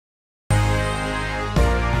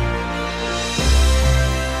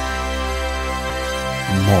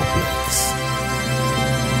more plates.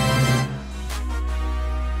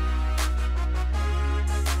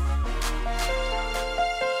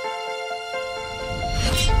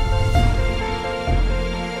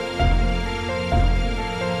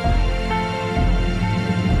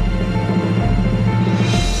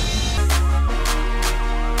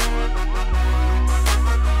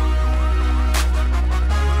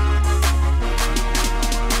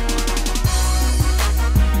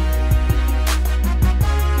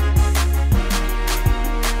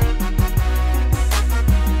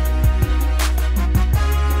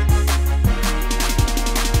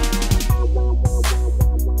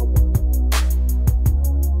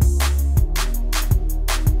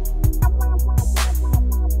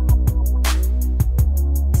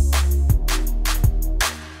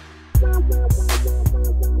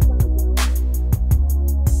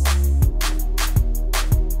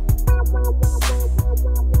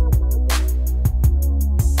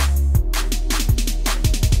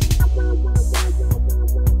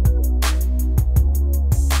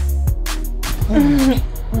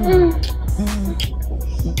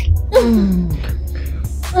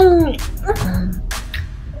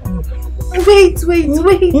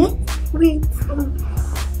 Wait.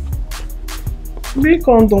 Bring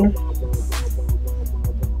condom.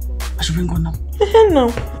 I should bring condom?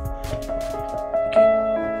 No.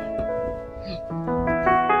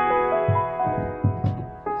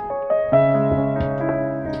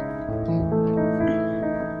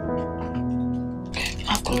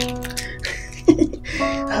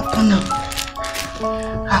 I've condom.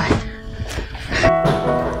 Hi.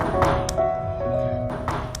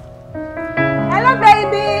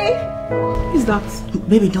 That?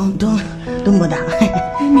 Baby, don't bother. Let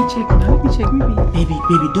me check, maybe.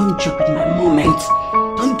 Baby, don't jeopardize my moment.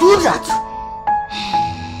 Don't do that.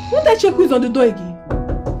 Won't I check who's on the door again?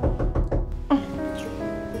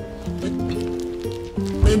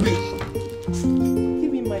 Baby.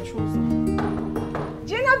 Give me my trouser.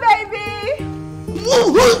 Gina, baby!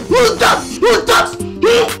 Who's that?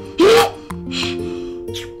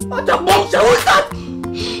 What a bombshell, who's that?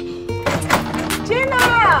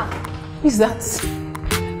 Gina! Who's that?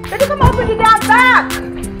 Baby, come open the damn back!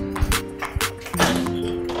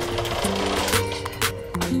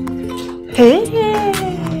 Hey!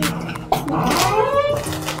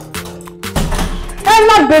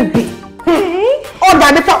 Hello, baby! Hey! Oh,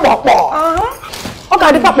 daddy, pop. Oh,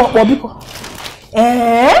 daddy, pop, because.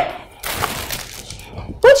 Eh?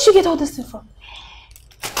 Where did she get all this stuff from?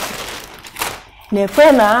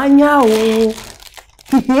 Nefena, nyao.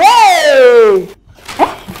 Hey!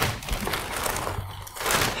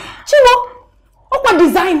 What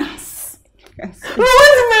designers? Yes.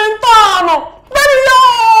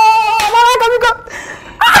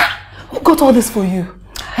 Who got all this for you?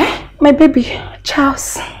 Eh? My baby,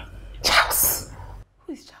 Charles. Charles?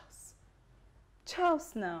 Who is Charles?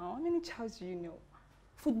 Charles now. How many Charles do you know?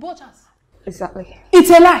 Football Charles? Exactly. It's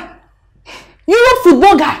a lie. You're a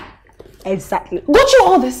football guy. Exactly. Got you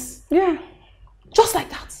all this? Yeah. Just like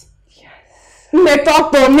that? Yes.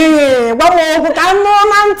 Talk to me.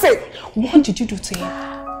 What did you do to him?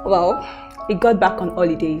 Well, he got back on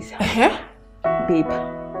holidays. Babe,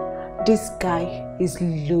 this guy is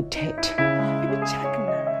loaded. Baby, check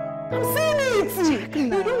now. I'm seeing it. Check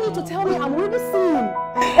now. You don't need to tell me. I'm already seeing.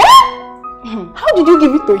 How did you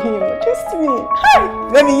give it to him? Just me. Hi,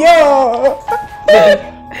 baby, yo.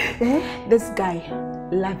 Baby, this guy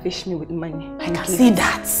lavished me with money. I can see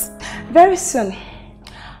that. Very soon,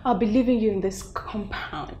 I'll be leaving you in this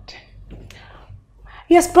compound.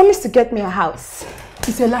 He has promised to get me a house.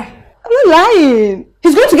 It's a lie. I'm not lying.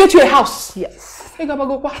 He's going to get you a house. Yes. God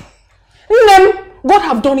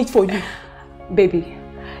have done it for you. Baby,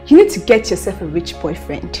 you need to get yourself a rich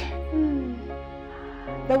boyfriend.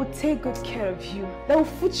 That will take good care of you. That will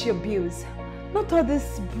foot your bills. Not all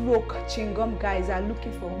these broke chingum guys are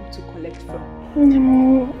looking for whom to collect from.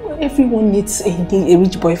 Everyone needs a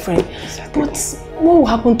rich boyfriend. Exactly. But what will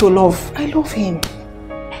happen to love? I love him.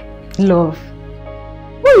 Love?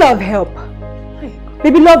 Will love help?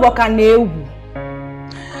 Baby, love or can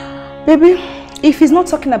Baby, if he's not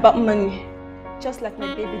talking about money, just like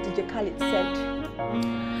my baby DJ Khaled said,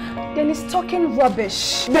 then he's talking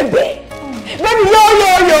rubbish. Baby! Baby, yo!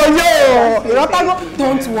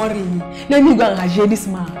 Don't worry. Let me go and hajie this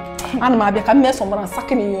man. And maybe I can make someone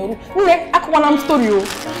sucking in your room. Don't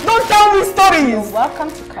tell me stories. You're welcome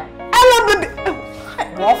to come. I love the...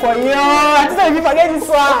 What for you? I just don't even forget this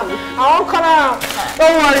one. I won't come out.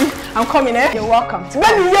 Don't worry. I'm coming, eh? You're welcome to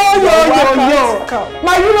baby, yo.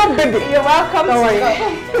 My little baby. You're welcome don't to worry.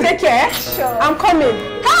 Take care. Sure. I'm coming.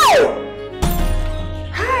 Hi.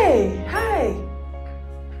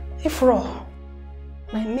 If raw,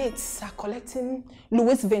 my mates are collecting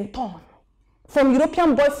Louis Vuitton from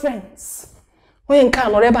European boyfriends. When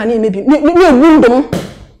can or ever maybe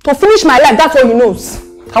to finish my life, that's all he knows.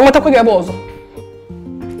 I want to go get balls.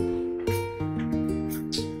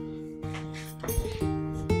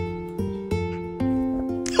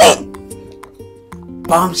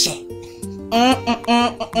 Bombshell.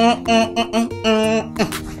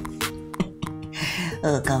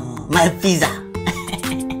 Oh, come on. My pizza.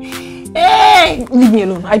 Hey! Leave me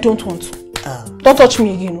alone. I don't want to. Oh. Don't touch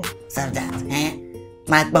me again. Stop that, eh?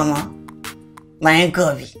 My mama. My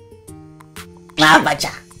coffee. My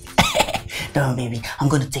abacha. Don't, baby. I'm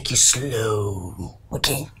gonna take you slow.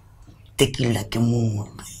 Okay? Take you like a moon.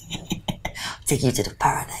 Take you to the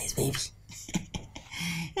paradise, baby.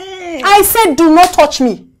 I said do not touch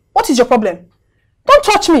me. What is your problem? Don't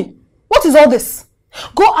touch me. What is all this?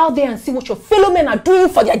 Go out there and see what your fellow men are doing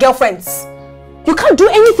for their girlfriends. You can't do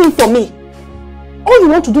anything for me. All you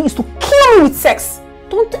want to do is to kill me with sex.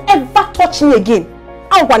 Don't ever touch me again.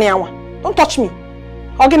 Don't touch me.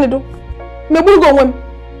 How can I do?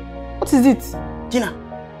 What is it? Gina,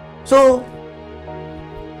 so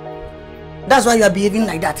that's why you are behaving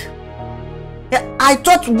like that. Yeah, I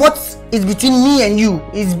thought what is between me and you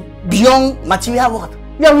is beyond material world.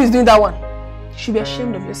 Yeah, who is doing that one? You should be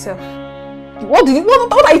ashamed of yourself. What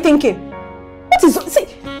are you thinking? What is... See,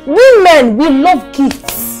 women, we love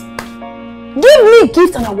gifts. Give me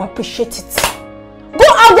gifts and I will appreciate it. Go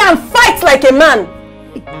out there and fight like a man.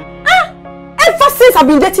 Ever since I've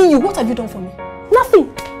been dating you, what have you done for me? Nothing.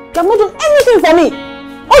 You have not done anything for me.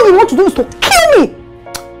 All you want to do is to kill me.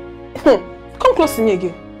 Come close to me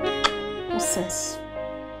again. No sense.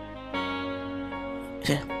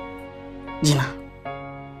 Yeah.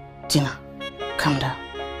 Gina, calm down.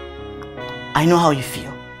 I know how you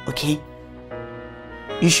feel, okay?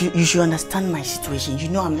 You should understand my situation. You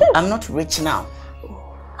know I'm not rich now.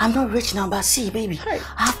 I'm not rich now, but see, baby, I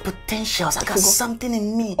have potentials. I got something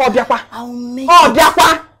in me. Oh, Biakwa. I'll make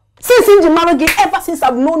Biakwa. Since in the marriage, ever since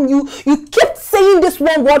I've known you, you kept saying this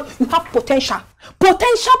one word, you have potential.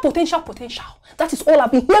 Potential. That is all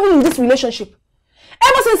I've been hearing in this relationship.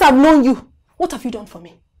 Ever since I've known you, what have you done for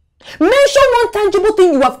me? Mention one tangible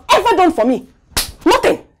thing you have ever done for me.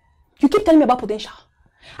 Nothing. You keep telling me about potential.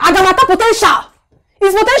 Agamata potential.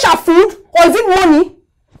 Is potential food or is it money?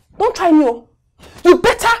 Don't try me. You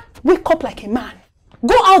better wake up like a man.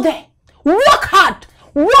 Go out there. Work hard.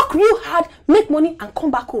 Work real hard. Make money and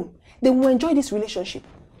come back home. Then we'll enjoy this relationship.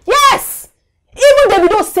 Yes! Even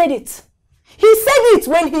Davido said it. He said it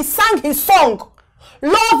when he sang his song.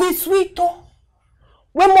 Love is sweeter.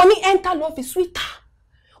 When money enter, love is sweeter.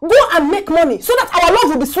 Go and make money so that our love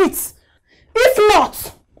will be sweet. If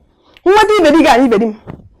not,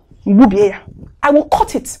 I will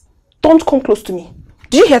cut it. Don't come close to me.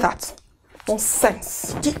 Do you hear that?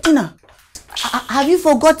 Nonsense. Gina, have you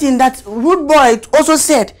forgotten that rude boy also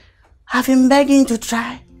said, I've been begging to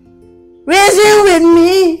try. Reason with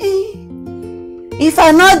me. If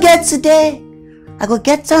I not get today, I go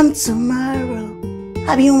get some tomorrow.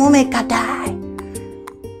 I be won't make a die.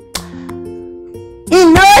 It's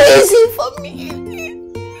not easy for me.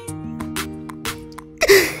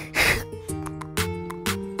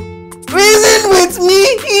 Reason with me.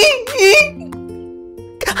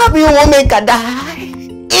 I be won't make a die.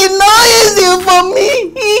 It's not easy for me.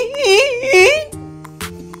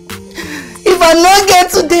 If I not get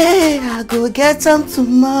today, I go get some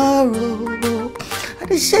tomorrow. I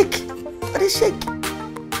dey shake.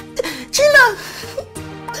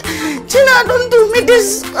 Gina, don't do me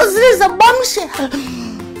this, because this is a bombshell.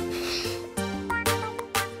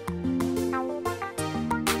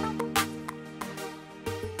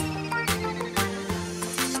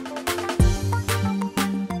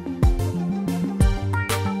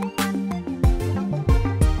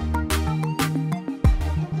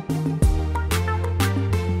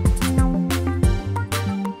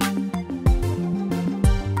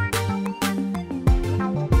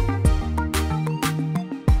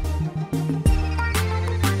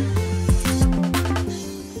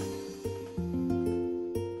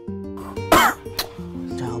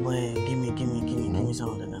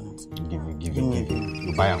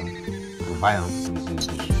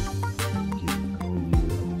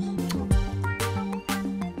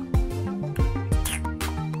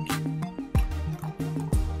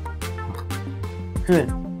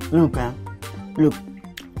 Look,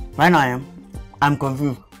 right now I'm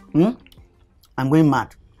confused. I'm going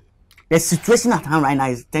mad. The situation at hand right now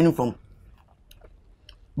is turning from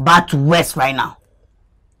bad to worse right now.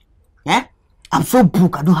 Yeah? I'm so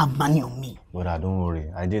broke, I don't have money on me. Brother, don't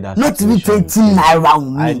worry. I did that. Not even 20 naira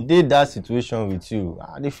with me. I did that situation with you.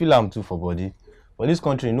 They feel I'm too for body. But this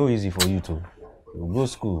country, no easy for you to. You go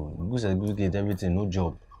school, you go certificate, everything, no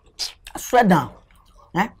job. Swear down.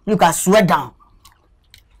 Eh? You can swear down.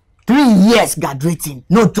 3 years graduating,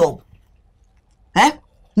 no job. Eh?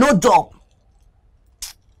 No job.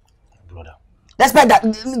 Brother. Despite that,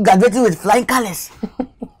 graduating with flying colors.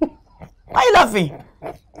 Why are you laughing?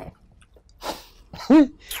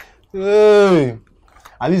 Hey,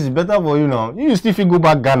 at least it's better for you now. You still go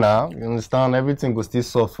back Ghana, you understand? Everything go still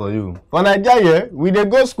soft for you. For Nigeria, we dey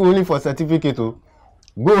go school only for certificate. Go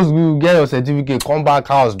school, get your certificate, come back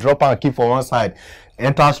house, drop and keep for one side,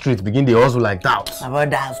 enter street, begin the hustle like that. My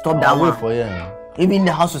brother, stop that one. For you. Even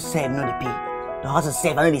the house will save, no the pay. The house will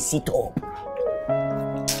save, I know they sit up.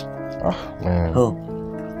 Ah, man. Oh.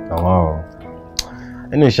 Oh, wow.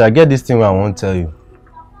 Anyway, shall I get this thing where I won't tell you?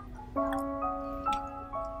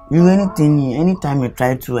 You anytime you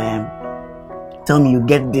try to tell me you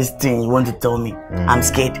get this thing you want to tell me, I'm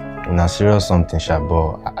scared. Nah, serious something,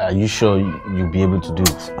 Shabo. Are you sure you'll be able to do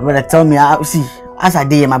it? My brother, tell me. See, as I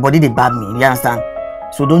did, my body they bad me. You understand?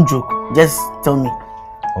 So don't joke. Just tell me.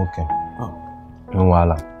 Okay. Oh. No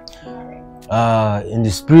wala. In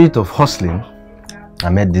the spirit of hustling, I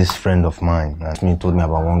met this friend of mine. He told me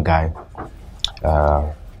about one guy.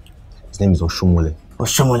 His name is Oshomole.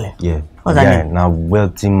 Oshomole? Yeah. What's that name? Now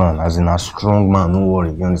wealthy man, as in a strong man, no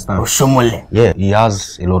worry, you understand? Oshomole? Yeah, he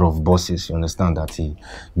has a lot of bosses, you understand, that he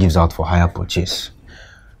gives out for hire purchase.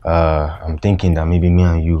 I'm thinking that maybe me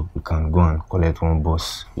and you, we can go and collect one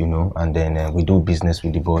boss, you know, and then we do business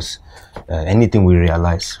with the boss. Anything we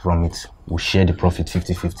realize from it, we share the profit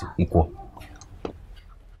 50-50, equal.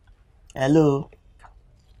 Hello?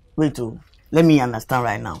 Wait, let me understand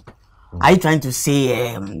right now. Are you trying to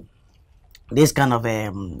say this kind of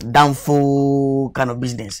downfall kind of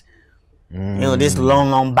business? You know, this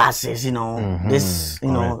long buses, you know, this,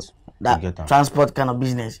 you know, that transport kind of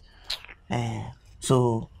business.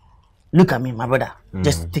 So, look at me, my brother.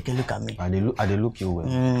 Just take a look at me. I look you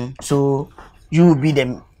well. So, you will be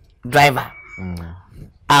the driver.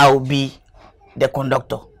 I'll be the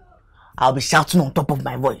conductor. I'll be shouting on top of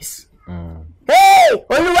my voice. Hey!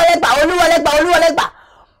 Oluwalegba!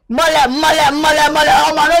 Mole!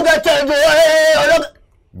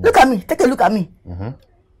 Look at me. Take a look at me.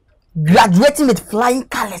 Graduating with flying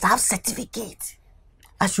colors. I have certificate.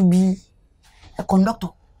 I should be a conductor.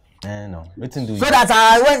 No. So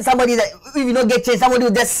that when somebody, if you don't get changed, somebody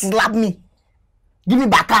will just slap me. Give me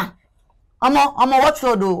back. I'm what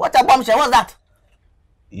should I do? What a bombshell? What's that?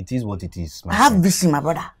 It is what it is. I have vision, my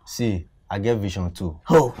brother. See, I get vision too.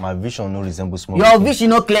 Oh. My vision no resemble small. Your vision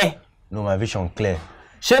no clear. No, my vision clear.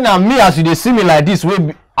 Shey na me as you dey see me like this,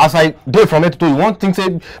 way as I dey from head to toe, you want think say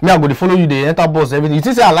me I go dey follow you, dey enter bus everything. You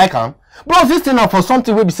think say I like am? Bro, this thing na for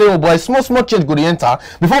something wey be say, oh boy, small change go dey enter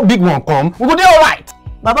before big one come. We go dey alright.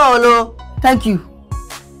 Baba Olo, thank you.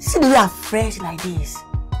 See the way I'm fresh like this.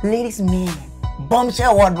 Ladies man,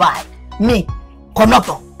 bombshell worldwide. Me,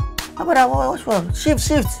 conductor. How about that? What's wrong?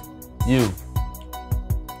 Shift. You.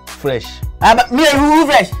 Fresh. Me and you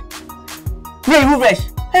fresh.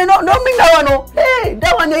 Hey, no, don't mean that one, no. Hey,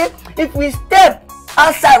 that one, if we step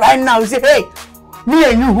outside right now, we say, hey, me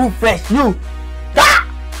and you who fresh, you. Ah!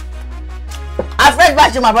 I fresh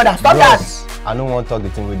back to my brother. Stop that. I don't want to talk the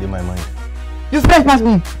thing within my mind. You fresh past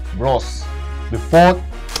me. Bros, before.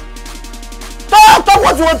 Talk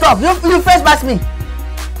what you want to talk. You fresh past me.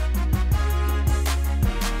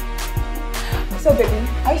 So, baby,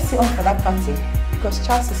 are you still on for that party? Because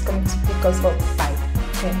Charles is coming to pick us up by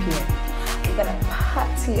 10 p.m. We're gonna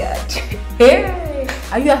party at. Hey,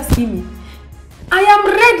 are you asking me? I am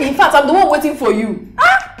ready. In fact, I'm the one waiting for you.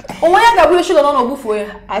 Oh, why are you should not go for you?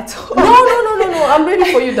 I told No. I'm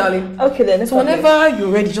ready for you, darling. Okay, then. So whenever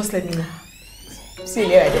you're ready, just let me know. See you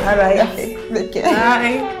later. All right. Take care.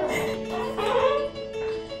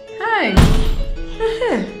 Hi.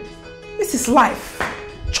 This is life.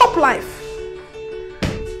 Chop life.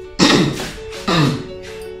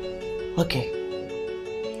 Okay.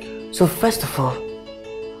 So first of all,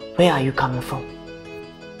 where are you coming from?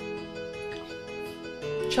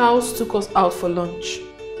 Charles took us out for lunch.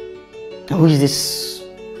 Who is this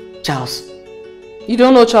Charles? You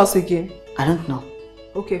don't know Charles again? I don't know.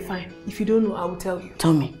 Okay, fine. If you don't know, I will tell you.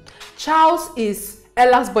 Tell me. Charles is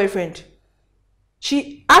Ella's boyfriend.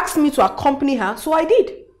 She asked me to accompany her, so I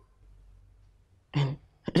did. And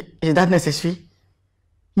is that necessary?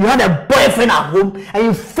 You had a boyfriend at home and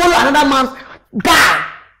you follow another man's guy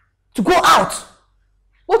to go out.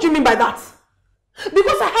 What do you mean by that?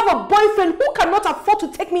 Because I have a boyfriend who cannot afford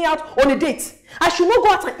to take me out on a date. I should not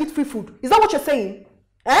go out and eat free food. Is that what you're saying?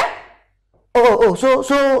 Eh?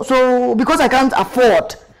 So because I can't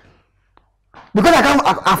afford.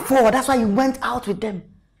 That's why you went out with them.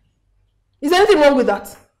 Is there anything wrong with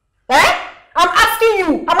that? Eh? I'm asking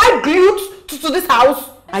you, am I glued to this house?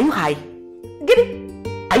 Are you high?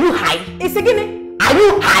 Gini? Are you high? It's a gini? Are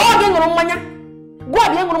you high?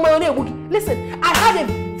 Listen, I had a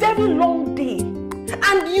very long day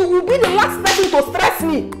and you will be the last person to stress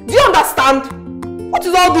me. Do you understand? What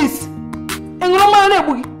is all this?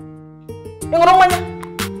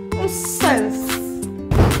 Nonsense.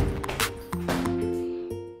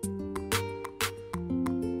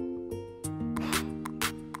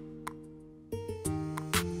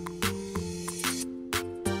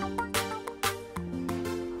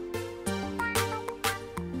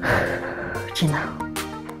 Gina.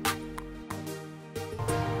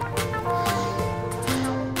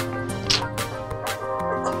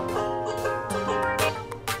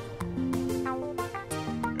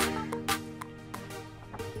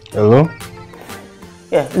 Hello?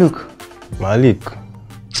 Yeah, look. Malik.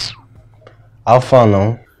 How far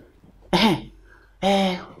now?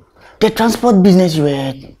 The transport business you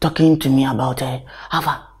were talking to me about, how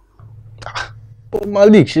far? Oh,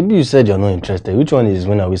 Malik, Shebi, you said you're not interested. Which one is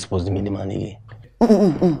when are we supposed to meet the man again?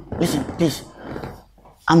 Listen, please.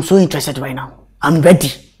 I'm so interested right now. I'm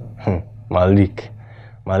ready. Malik,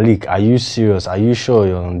 are you serious? Are you sure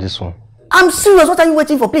you're on this one? I'm serious. What are you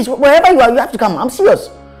waiting for? Please, wherever you are, you have to come. I'm serious.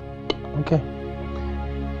 Okay.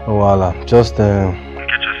 Oh, voila. Just get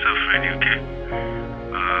yourself ready, okay?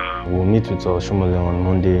 We'll meet with Shumale on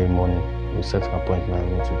Monday morning. We'll set an appointment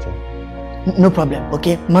and meet with him. No problem,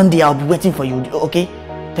 okay? Monday I'll be waiting for you, okay?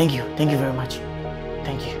 Thank you very much.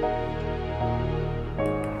 Thank you.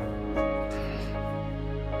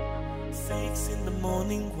 6 in the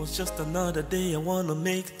morning was just another day. I wanna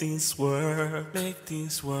make things work.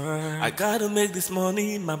 I gotta make this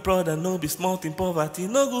money. My brother no be smart in poverty,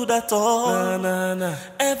 no good at all. Nah.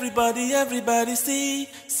 Everybody see.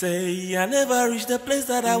 Say I never reached the place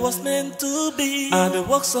that I was meant to be. And I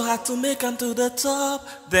work so hard to make it to the top.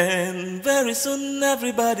 Then very soon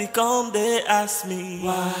everybody come, they ask me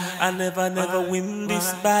why I never win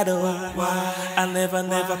this battle. Why I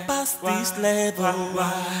never pass this level.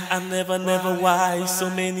 I never why so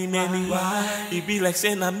many why. It be like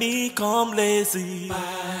saying I me come lazy.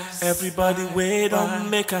 Everybody wait on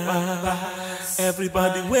make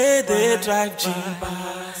everybody where they drive G.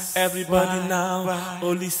 Everybody now,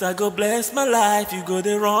 oh Lisa, go bless my life. You go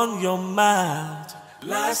there run your mouth.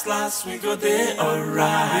 Last, we go there,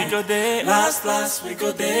 alright. We go there, last, we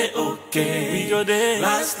go there, okay. We go there,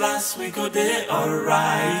 last, we go there,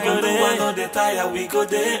 alright. We go there, one on the tire, we go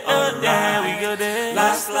there, alright. We go there,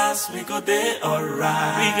 last, we go there,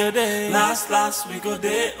 alright. We go there, last, we go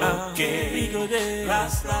there, okay. We go there,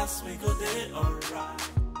 last, we go there, alright.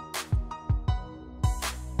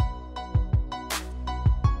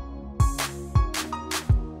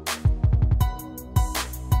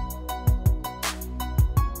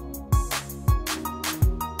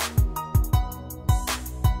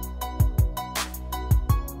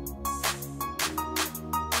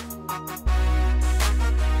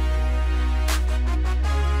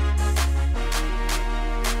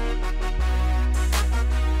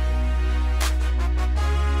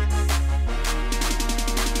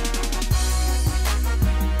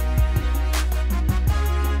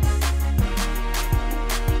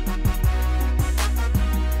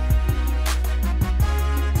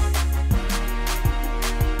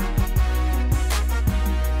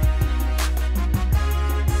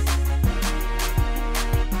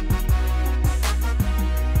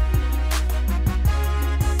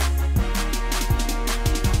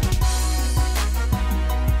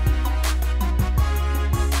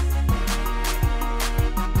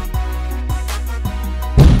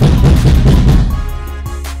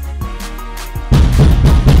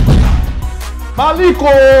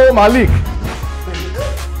 Malik.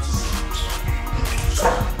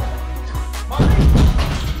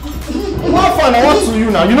 What fun? I want to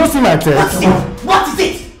you now. You don't see my text. What is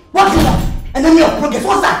it? What is it? And then your progress.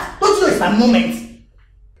 What's that? Don't you know it's my moment? You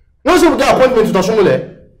don't see we get appointment to Toshomole?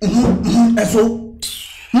 And so?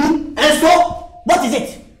 And so? What is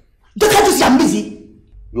it? Don't you see I'm busy?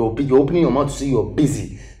 You're opening your mouth to say you're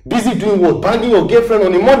busy. Busy doing what? Banging your girlfriend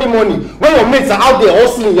on a Monday morning. When your mates are out there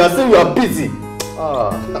hustling, you're saying you're busy.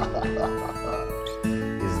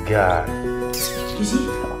 This guy. You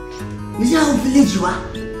see how village you are?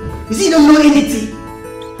 You see you don't know anything?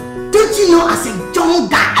 Don't you know as a young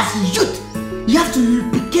guy, as a youth, you have to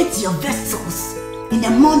lubricate your vessels in the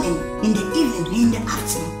morning, in the evening, in the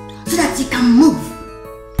afternoon, so that you can move.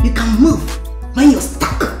 You can move when you're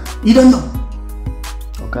stuck. You don't know.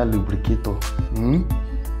 waka lubricator.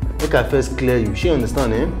 Make I first clear you. She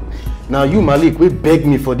understand, eh? Now you, Malik, will beg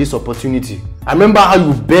me for this opportunity. I remember how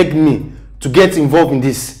you begged me to get involved in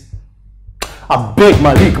this. I beg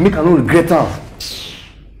Malik, make I no regret her.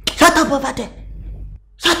 Shut up over there.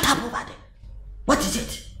 Shut up over there. What is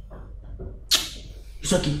it?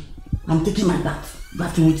 It's okay. I'm taking my bath. You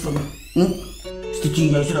have to wait for me. Stitching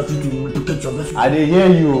here so that you to replicate your vessel. I dey hear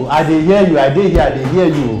you. I dey hear you. I dey hear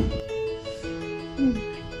you.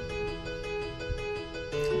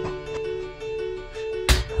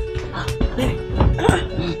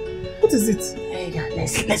 What is it? Hey,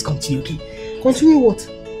 let's continue, okay? Continue what?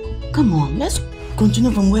 Come on, let's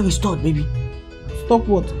continue from where we stopped, baby. Stop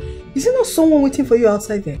what? Is there not someone waiting for you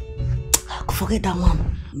outside there? Forget that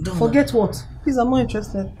one. Forget what? Please, I'm not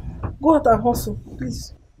interested. Go out and hustle,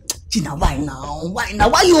 please. Gina, why now? Why now?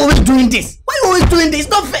 Why are you always doing this? Why are you always doing this? It's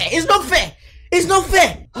not fair. It's not fair. It's not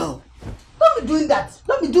fair. Oh, don't be doing that.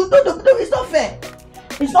 Don't be doing. No, it's not fair.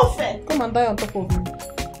 It's not fair. Come and die on top of me.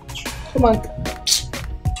 Come on.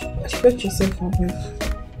 Respect yourself, my babe.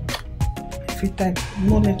 Free time.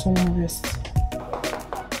 No let someone rest.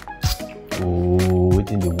 Oh,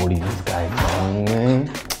 waiting the worry this guy.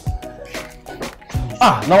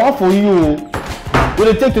 Now what for you? Will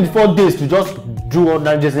it take 24 days to just do all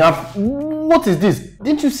that? Just what is this?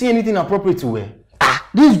 Didn't you see anything appropriate to wear?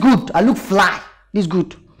 This is good. I look fly. This is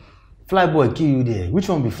good. Fly boy kill you there. Which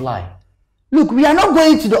one be fly? Look, we are not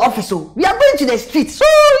going to the office, so we are going to the street. So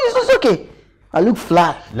it's okay. I look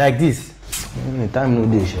fly. Like this. Time no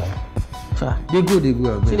day, sure. They go.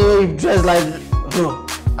 See the way you dress like bro.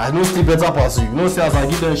 I know still better pass you. No sales, I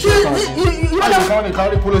give them shit. You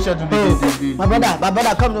carry polo shirt to be. My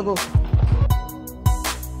brother, come to go.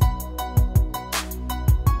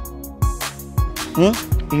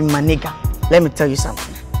 You my nigga. Let me tell you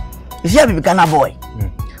something. You see, I'm a Ghana boy.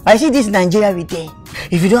 I see this Nigeria we day.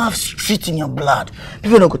 If you don't have street in your blood,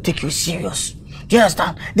 people don't go take you serious. Do you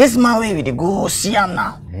understand? This man where we go see him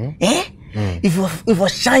now. If you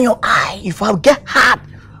shine your eye, if you get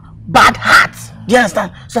bad heart, do you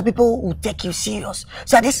understand? So people will take you serious.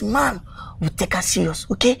 So this man will take us serious,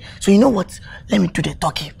 okay? So you know what? Let me do the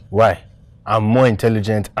talking. Why? I'm more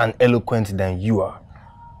intelligent and eloquent than you are.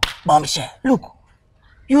 Bombshell, look,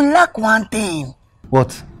 you lack one thing.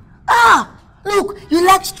 What? Look, you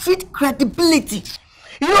lack street credibility.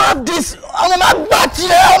 You have this. Stop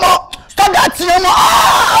that,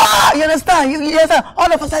 you understand? You understand?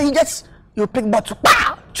 All of a sudden, you pick bottle.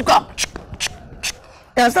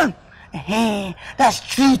 You understand? That's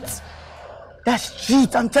street. That's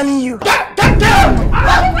street, I'm telling you. Get down!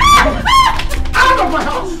 Out of my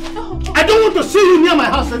house! I don't want to see you near my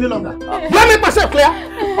house any longer. Do I make myself clear?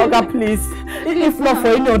 Oga, please. If not for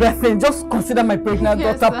any other thing, just consider my pregnant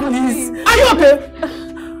daughter, please. Are you okay?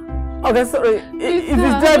 Okay, sorry. If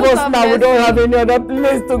it's drive us now, we don't have any other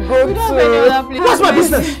place to go to. What's my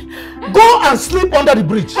business? Go and sleep under the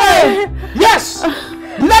bridge. Hey! Yes!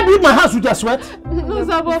 Did I build my house with your sweat? No,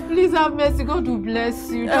 sir, but please have mercy. God will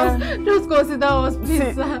bless you. Just consider us,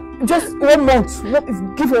 please, sir. Just 1 month.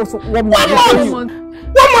 Give us 1 month. 1 month?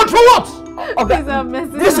 1 month for what? Okay. Please have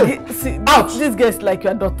mercy. Listen, out. This girl is like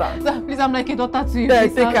your daughter. Sir, please, I'm like a daughter to you. Yeah,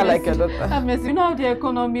 please, take her like a daughter. Have mercy. You know how the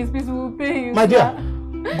economy is. Please, we will pay you. My dear,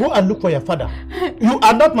 go and look for your father. You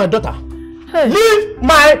are not my daughter. Hey. Leave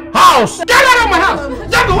my house! Get out of my house!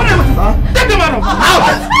 Get them out of my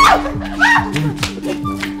house!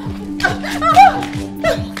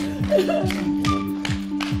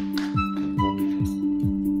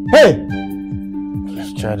 Hey!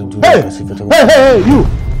 Let's try to do Hey! that. Hey, you!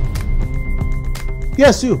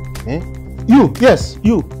 Yes, you. You, yes,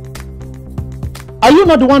 you. Are you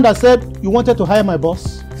not the one that said you wanted to hire my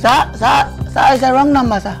boss? Sir, it's the wrong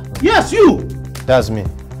number, sir. Yes, you! That's me.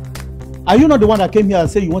 Are you not the one that came here and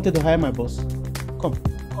said you wanted to hire my boss? Come.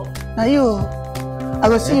 Now you. I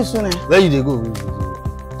will see you soon. Where you they go?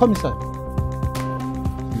 Come inside.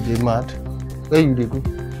 You they mad? Where you they go?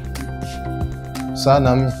 Sir,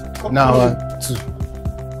 me. Now, 2.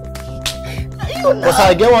 Because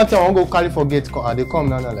I get one thing I want to go carry for gate. They come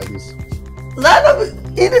now like this.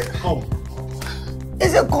 Come.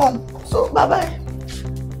 It's a come. So, bye-bye.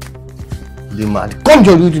 They mad. Come,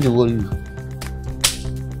 Joe, you to the world.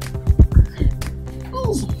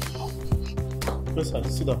 Yes, sir.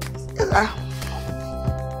 Sit down. Yes, sir.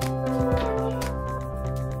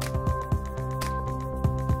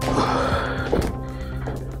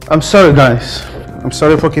 I'm sorry, guys. I'm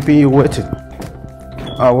sorry for keeping you waiting.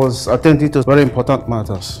 I was attending to very important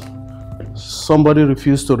matters. Somebody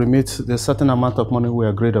refused to remit the certain amount of money we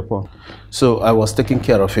agreed upon, so I was taking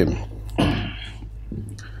care of him.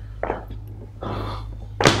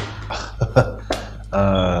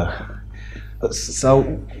 So,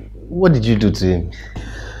 what did you do to him?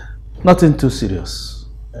 Nothing too serious.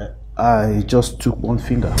 I just took one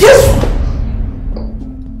finger. Yes!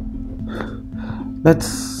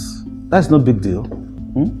 That's no big deal.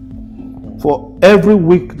 For every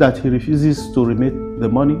week that he refuses to remit the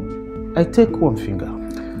money, I take one finger.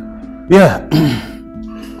 Yeah.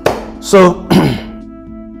 So,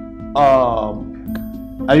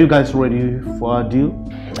 are you guys ready for a deal?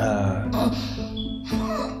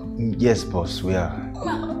 Yes, boss, we are.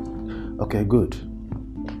 Okay, good.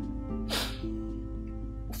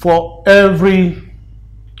 For every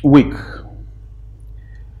week,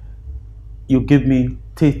 you give me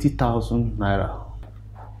 30,000 naira.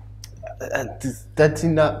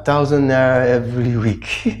 30,000 naira every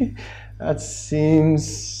week. That seems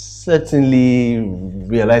certainly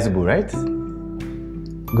realizable, right?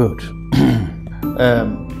 Good.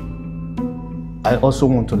 I also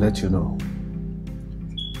want to let you know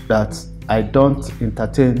that I don't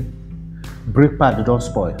entertain brake pad don't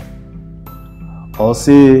spoil. Or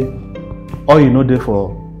say, all you know there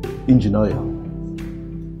for engine oil.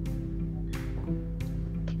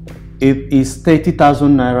 It is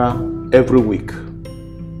 30,000 naira every week.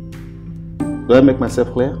 Do I make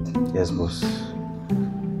myself clear? Yes, boss.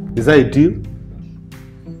 Is that a deal?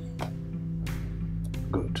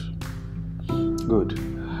 Good. Good.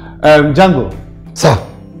 Django. Sir.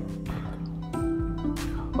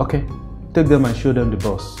 Okay. Take them and show them the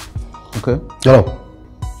boss. Okay? Go.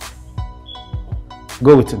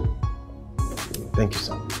 Go with him. Thank you,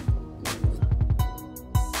 sir.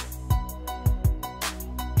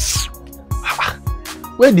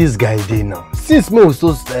 Where this guy dey now? Since we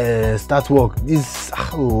start work, this I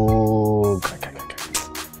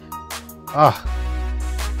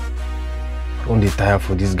don't dey tire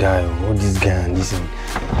for this guy. All this guy and this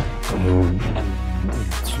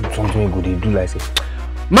something we go dey do like say,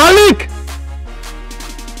 Malik!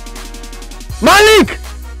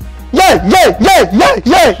 Yeah.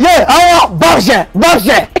 Bombshell.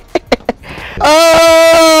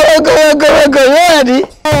 Oh, go.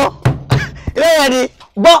 Ready?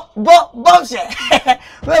 Bombshell.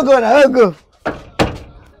 We'll go.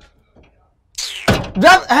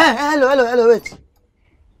 Drive. Hello. Wait.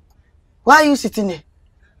 Why are you sitting there?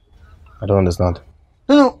 I don't understand.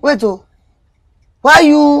 No. Wait. Why are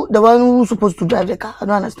you the one who's supposed to drive the car? I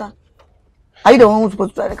don't understand. Are you the one who's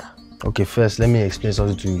supposed to drive the car? Okay, first, let me explain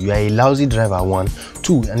something to you. You are a lousy driver, 1.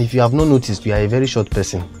 2, and if you have not noticed, you are a very short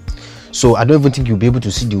person. So, I don't even think you'll be able to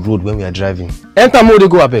see the road when we are driving. Enter mode,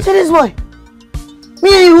 go up. See this boy?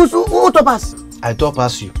 Me, who top us? I top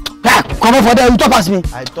pass you. Come on for them, you top pass me.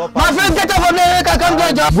 I top My pass friend, get up from there, I can't do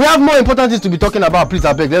a job. We have more important things to be talking about. Please,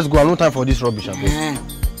 I beg, let's go. I have no time for this rubbish, I beg.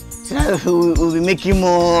 So now we'll be making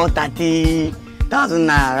more 30,000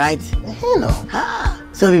 naira, right? No.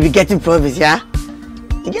 So we'll be getting profits, yeah?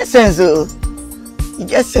 You get sense, You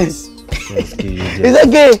get sense. It's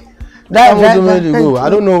okay. I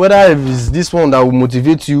don't know whether it's this one that will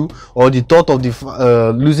motivate you or the thought of the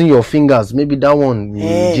losing your fingers. Maybe that one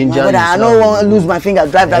will ginger you. I don't want to lose my finger.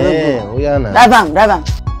 Drive. Drive him. Watch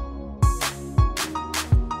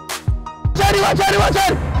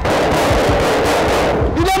out.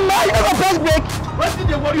 You don't mind the press brake.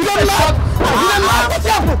 You don't mind. What's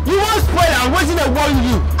happened? You won't spoil and what's in the warning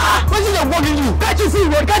you? What's in the warning you? Can't you see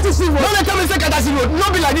road? Don't let me say can't see road.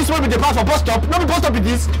 Not be like this when we depart for bus stop. Not be bus stop with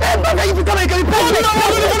this. Hey, brother, if you come and can you press brake? No,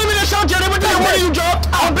 me shout here. Everybody the warning you job.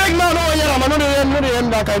 I beg now, no, yeah, I'm not the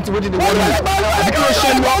end that kind of what did the warning.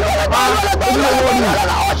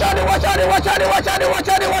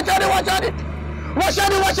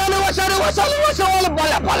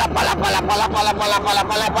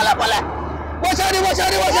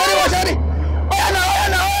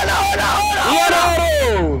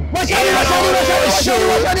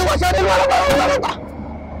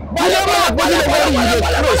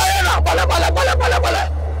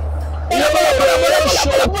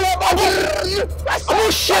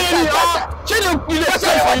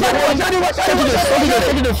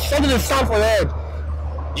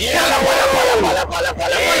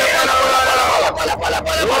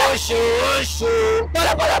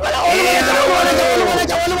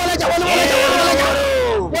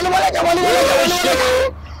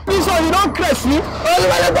 This one, you don't crash me. One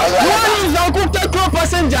is Uncle take your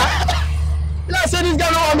passenger. I say this guy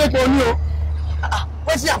don't want to make money.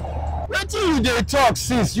 What's up? Wait till you dey talk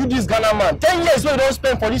since you this Ghana man. 10 years wey you don't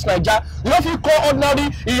spend for this Naija. You don't feel call ordinary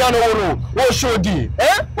Iyanowolo or Shodi.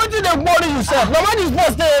 What did they worry yourself? Now why this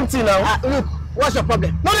bus stay empty now? Look, what's your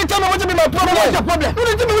problem? No, they tell me what be my problem. What's your problem? No,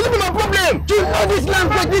 they tell me what be my problem. Do you know this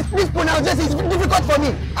language, this pronunciation is difficult for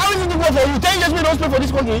me. How is it difficult for you? 10 years we don't spend for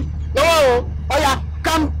this country. No, oh yeah,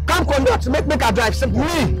 come Come conduct, make her drive, simple. Me?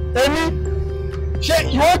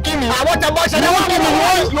 You won't kill me. I want a boss, You won't kill me.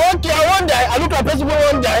 You won't kill me. I won't die. I look like a person who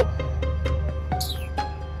won't die.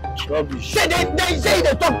 Rubbish. They say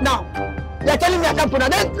they talk now. They're telling me I can't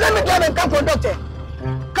conduct. Then let me drive and come conduct.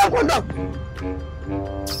 Come conduct. Come.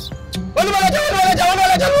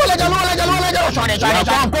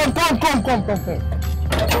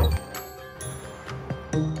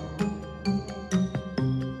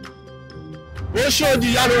 Osho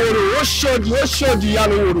di Yanoworo. Osho di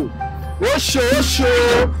Yanoworo. Osho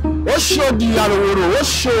di Yanoworo.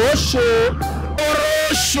 Osho.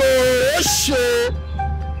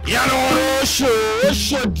 Yanoworo,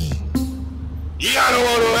 Osho di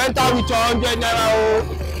Yanoworo. Enter with 100 naira.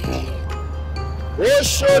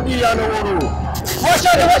 Osho di Yanoworo. Wash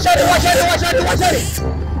it.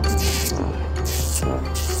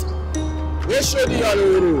 Osho di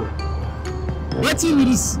Yanoworo. Wetin be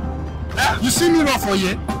this? You see me rough for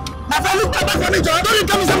here? If I look back for me, John, don't you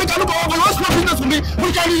tell me something I look over. What's my business for me?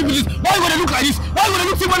 What can you do this? Why you gonna look like this? Why you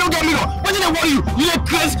gonna look see when you get me? What did they worry you? You get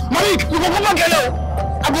crazy? Malik, you go back Ghana.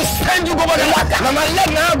 I go send you go back Ghana. Now my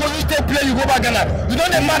leg now go you stay play, you go back Ghana. You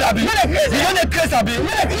don't get mad, Abi. You don't get crazy, Abi. You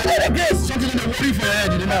don't get crazy. Something they worry for your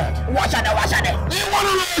head, you know. Wash it. You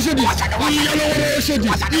wanna know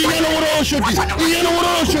Oshodi? You know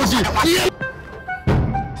Oshodi.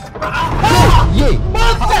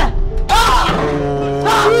 Bombshell!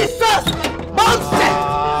 Jesus! Bombshell!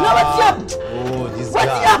 Now what's up? Oh, this guy.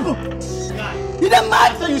 What's up? You the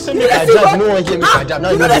mad? So you say make I drive, no one hear me I drive.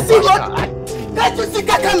 Now you don't see what? Can't you see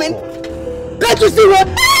car coming? Can't you see what?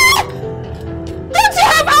 Don't you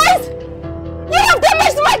have eyes? You have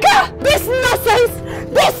damaged my car! This nonsense!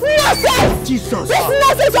 Jesus! This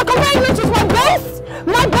nonsense! You're comparing me to my best?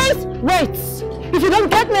 My best? Wait! If you don't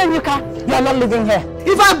get me a new car, you are not living here.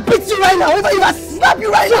 If I beat you right now, if I slap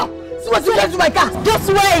you right now, see what you did to my car. Just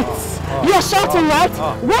wait. You're shouting, right?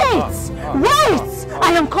 Wait.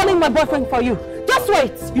 I am calling my boyfriend for you. Just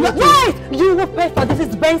wait. Wait. You will pay for this.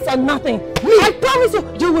 It's Benz or nothing. Me. I promise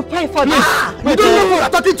you will pay for this. You don't know who you're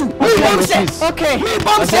talking to. Me, Bombshell. Okay. Me,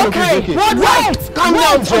 Bombshell. Okay. Wait. Calm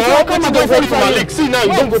down, Joe. Call my boyfriend for my leg. See now, you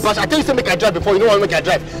don't go bash. I tell you to make I drive before. You don't want to make I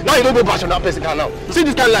drive. Now you don't go bash on that person now. See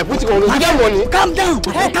this kind of life. What's going on? You get money. Calm down.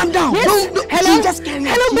 Calm down. Hello. Just carry on.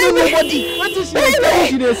 Hello, baby. What is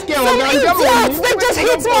baby? They just hit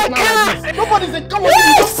my car. Nobody's a come on. You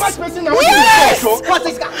don't bash person now. Yes. What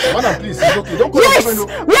is that? Madam, please. It's okay. Don't go. Yes. We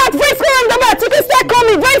are Vasco on the mat. You can start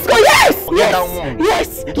calling Vasco. Yes.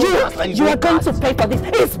 You are going to pay for this.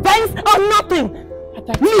 It's Benz or nothing.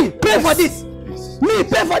 Me pay for this. Me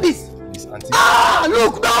pay for this.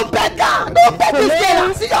 Look, don't bet that. Don't bet this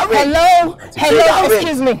girl. See your ring.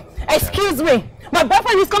 Hello. Excuse me. My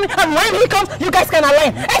boyfriend is coming, and when he comes, you guys can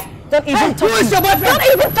align. Don't even touch me. Your boyfriend? Don't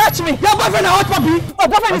even touch me. Your boyfriend is hot puppy. My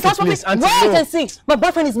boyfriend is hot puppy. Wait and see. My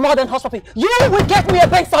boyfriend is more than hot puppy. You will get me a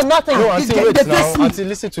Benz or nothing. No, Auntie, wait now. Auntie,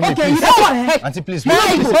 listen to me, please. Auntie, please.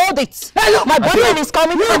 Hold it. Hello. My boyfriend is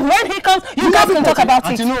coming, and when he comes, you guys can talk about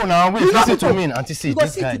it. Auntie, no, now wait. Listen to me, Auntie. See,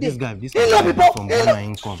 this guy from Ghana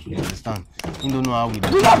income. You understand? You don't know how we do.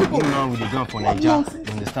 You don't know how we do for Nigeria. You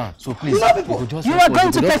understand? So please, you are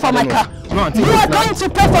going to pay for my car. No, Auntie. You are going to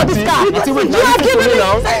pay for this car. Auntie, wait. You are giving me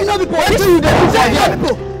now. What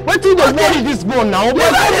do you bury this bone now?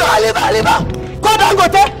 Leave her. Go down, go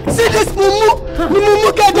there. See this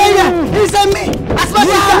mumu get there. He's a me. As much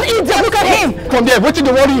as an idiot, look at him. Come there. What do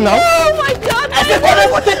you worry now? Oh my God. I said, what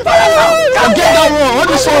now? Get that one.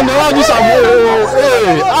 What is on there? This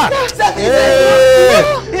hey.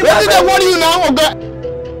 What did they worry you now?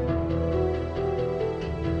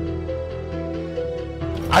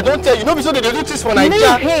 I don't tell you, no, because they do this for Nigeria.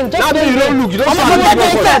 Now you don't look, you don't see how you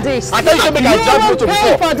for this. I tell you to make a drive motor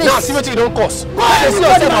before. Now see what you don't cost. Go ahead, see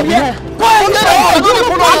yourself up here. Go ahead,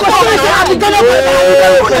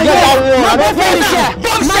 my boyfriend is here.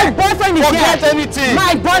 Forget anything.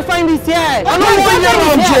 My boyfriend is here. I don't want you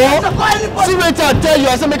around, Joe. See what I tell you,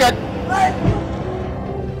 I say make a...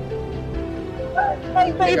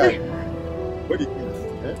 Hey, baby. Where the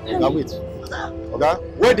kid? Now wait. Okay?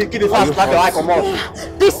 Where the kid is fast like the eye come off?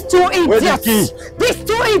 These two idiots! The where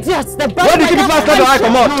the kid is fast like the eye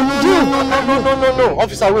come off? No.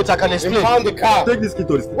 Officer, wait, I can explain. They found the car. Take this kid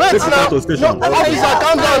to the station. Wait now. No, officer,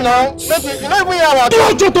 calm down now. You don't even hear about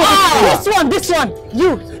this one.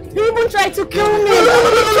 You even tried to kill me.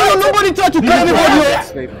 No, nobody tried to kill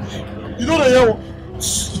anybody. You know the hell.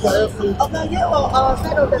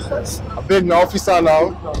 I beg now, officer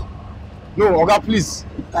now. No, Oga, please.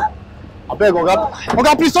 I beg,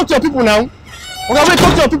 Oga, please talk to your people now. Oga, wait,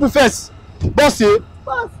 talk to your people first. Boss here.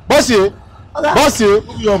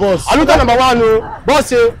 Your boss. I look at number one, no. Boss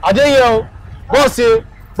here. I didn't hear. Boss here.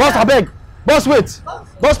 Boss, I beg. Boss, wait.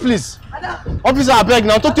 Boss, please. Officer, I beg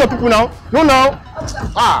now. Talk to your people now. No, now.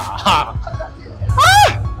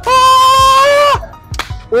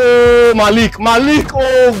 Oh, Malik.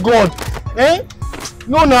 Oh, God. Eh?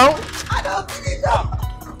 No, now. I don't finish up.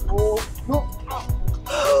 Oh, no.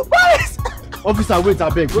 Boss. Officer, wait, I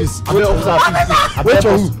beg, please. I beg, officer, please. Wait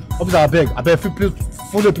for who? Officer, I beg, please.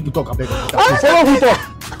 Follow people talk, I beg. Follow who talk?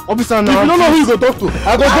 Officer, now. If you don't know who you go talk to, I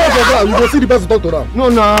go go for that. You go see the person talk to them. No,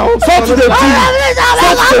 now. Talk to the team.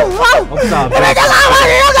 Officer, I beg.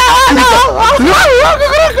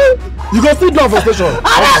 You go still do for station.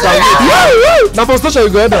 Officer, wait. Now for station, you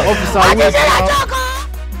go enter. Officer, wait.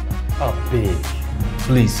 I beg.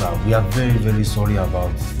 Please, sir, we are very, very sorry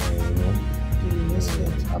about the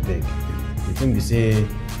incident. I beg. The thing we say,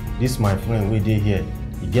 this my friend wey dey here,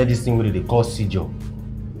 he get this thing wey they call seizure.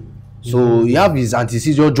 So he have his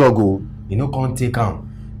anti-seizure drug, he no can't take am.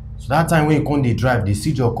 So that time when he can't dey drive, the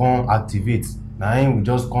seizure can't activate. Now him we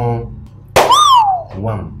just can't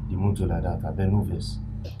wham the motor like that. I beg no vex.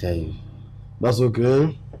 I tell you. That's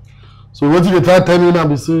okay. So what you try tell me now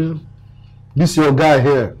be say, this your guy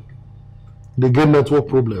here, they get network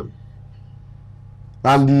problem.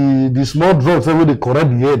 And the small drugs wey dey correct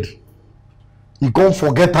the head, he can't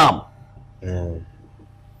forget am.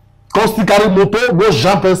 Cause he carry motor, go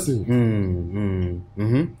jam person.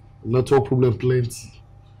 Network problem plenty.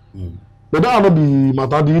 But that not be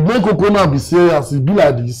matter. The main coconut be say as it be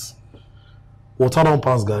like this, water don't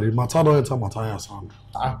pass Gary, matter don't enter Matthias hand.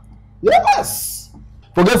 Yes!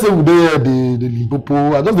 Forget say we dey the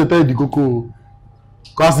Limpopo, I just dey tell you the cocoa.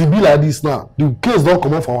 Cause it be like this now, the case don't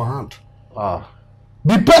come off our hand.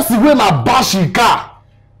 The person wey na bash him car,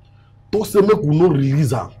 don't say make we no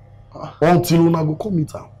release am until una go come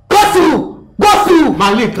meet am. Go through!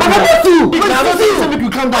 Malik, go through! Make you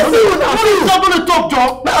calm down. What is not going to talk,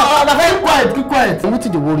 Joe? Nah, keep quiet. What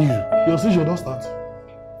did they worry you? Your seizure don't start.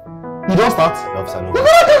 You don't start? Officer, no.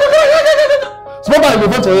 Small by the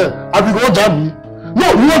event for here. Have you go jam me? No,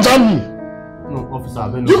 you won't jam me. No, officer, I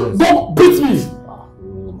beg no. You don't beat me.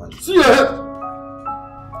 See your head.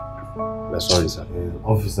 Sorry, sir.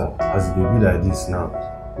 Officer, as it be like this now,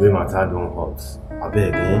 where my matter don't hurt. I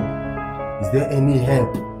beg, is there any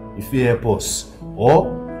help if you help us?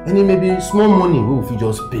 Or any maybe small money we will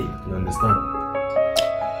just pay? You understand?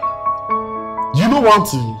 You know one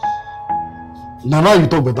thing? Now you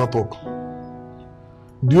talk better talk.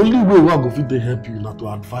 The only way we are going to help you is to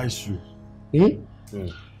advise you.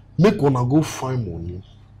 Make una go find money.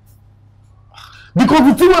 Because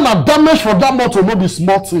the thing when I damage for that motor will not be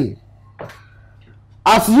small thing.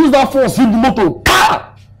 As you use that force, hit the motor,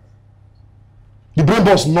 the brain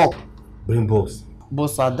boss knock. Brain boss. But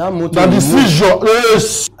sir, that motor. That the seizure,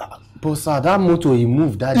 yes. But sir, that motor he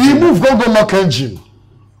moved that. He moved go knock engine.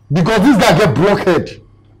 Because this guy get blockhead.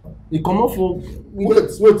 He come off for.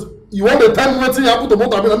 Wait. You want the time when you happen to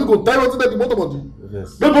motor? I mean, go time when the motor body.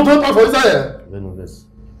 Yes. The motor for inside here. Yes.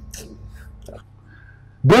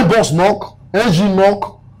 Brain boss knock, engine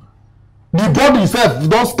knock. The body itself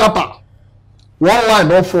don't scatter. One line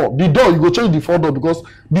don't fall. The door you go change the 4 door because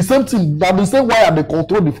the same thing. That the same wire they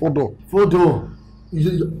control the 4 door. 4 door.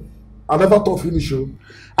 I never thought finish you.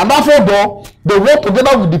 And that 4 door they work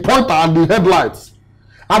together with the pointer and the headlights.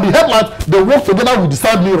 And the headlights they work together with the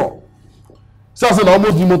side mirror. So I said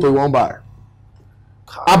almost the motor you won't buy.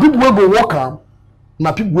 And people will go work am.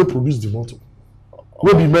 Now people will produce the motor.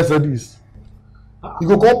 Will be Mercedes. You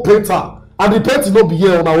go call painter. And the paint no be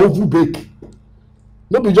here on a oval bake.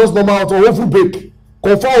 No be just normal auto oval bake.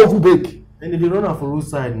 Confirm oval bake. And they run out for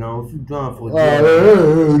roadside now. If you run for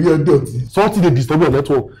something they disturb your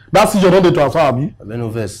network. That seizure don't they transfer me. I no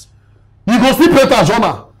verse. You go see painter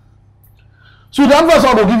Jonah. So the advice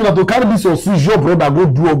I go give you na to carry this your seizure brother go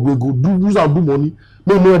do upgrade, go do use and do money.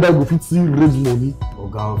 No know whether go fit still raise money.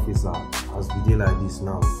 Oga officer, as we dey like this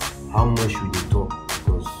now, how much should they talk?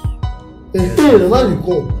 Because now you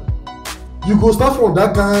come. You go start from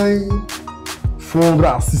that kind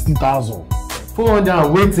 460,000. 400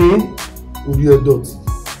 waiting. Ori dot.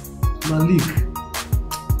 Malik.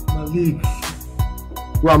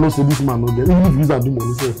 Well, I know say this man no get. Even if you use and do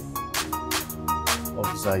money sef.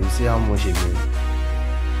 Officer, you say how much again?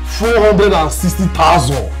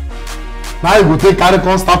 460,000. Now you go take carry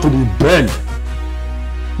come start to the bend.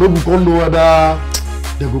 Nobody come know whether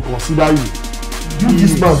they go consider you. You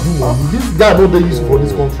this man do money. This guy no dey use for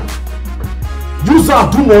this country. Use am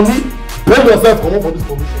do money, bend yourself comot for this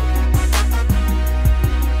commission.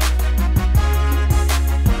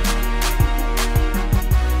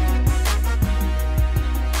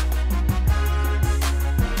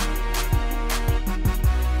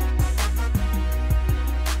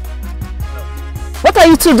 What are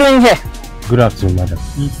you two doing here? Good afternoon, madam.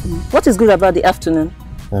 What is good about the afternoon?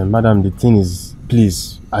 Madam, the thing is,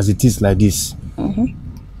 please, as it is like this,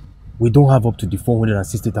 we don't have up to the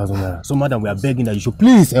 460,000 naira. So, madam, we are begging that you should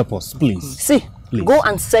please help us, please. See, please. Go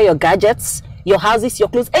and sell your gadgets, your houses, your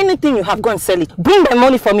clothes, anything you have, go and sell it. Bring the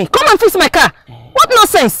money for me. Come and fix my car. What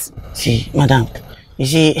nonsense? See, madam, is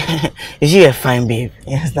she a fine babe?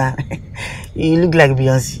 You understand? You look like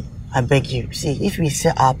Beyonce. I beg you. See, if we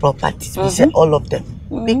sell our properties, we sell all of them.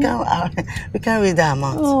 We can't raise that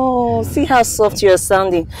amount. Oh, see how soft you are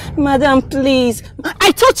sounding. Madam, please.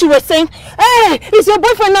 I thought you were saying, hey, is your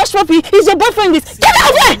boyfriend not shopping? Is your boyfriend this? Get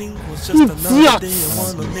out of here! Idiot!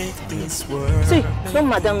 See, don't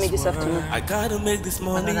madam me this afternoon. I gotta make this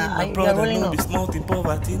money. My brother no be small in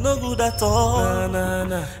poverty, no good at all.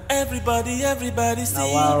 Everybody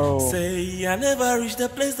say I never reached the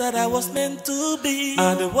place that I was meant to be.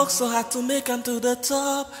 And I work so hard to make it to the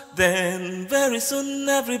top. Then very soon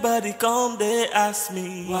everybody come, they ask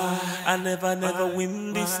me why I never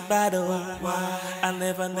win this battle. Why I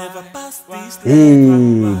never pass this.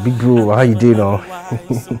 Hey, big bro, how you doing now?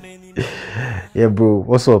 Yeah, bro,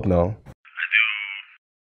 what's up now?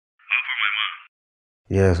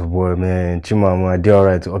 Yes, boy, man. Chima, man, I did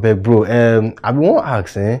alright. Okay, bro, I want to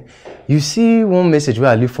ask, you see one message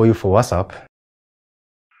where I leave for you for WhatsApp?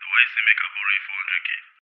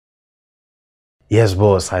 Yes,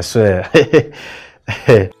 boss, I swear.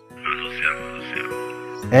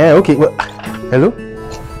 Okay, well, hello?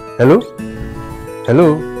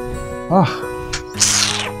 Ah.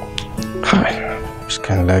 This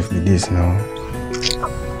kind of life with this now.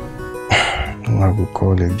 I will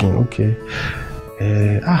call again, okay.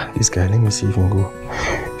 This guy, let me see if he can go.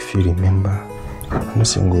 If you remember, I'm not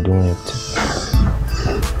saying go down yet.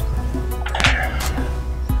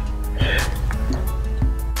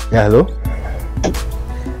 Yeah, hello?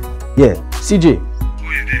 Yeah, CJ. Who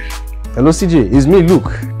is this? Hello, CJ. It's me,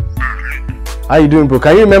 Luke. How you doing, bro?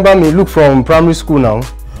 Can you remember me, Luke, from primary school now?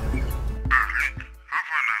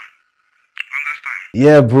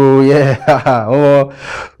 Yeah, bro, yeah. Oh,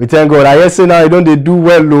 we thank God. I hear say now you don't do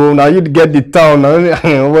well, though. Now you get the town. Now,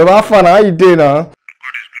 well, how far now? How you doing now? God is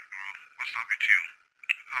good, bro. What's up with you?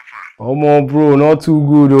 How far? Oh, my bro, not too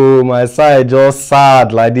good, oh. My side just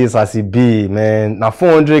sad like this as it be, man. Now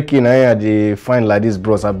 400k now they find like this,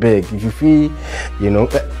 bros. I beg. If you feel, you know.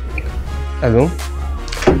 Hello?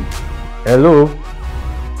 Hello?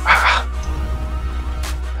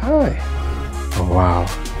 Hi. Oh, wow.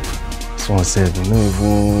 Someone said, you know,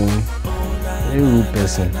 even a rude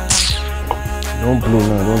person. Don't blow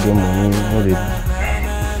now, don't get money.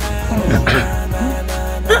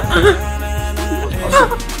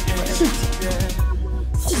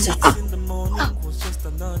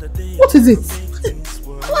 What is it?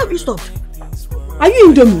 How have you stopped? Are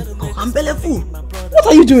you Indomie? Oh, I'm belly full. What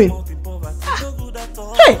are you doing?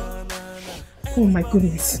 Hey! Oh my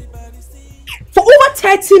goodness. For over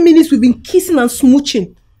 30 minutes we've been kissing and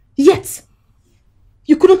smooching. Yet,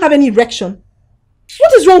 you couldn't have any erection.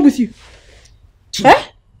 What is wrong with you?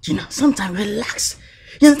 Gina, sometimes relax.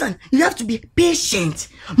 You understand? You have to be patient.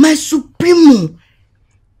 My supremo.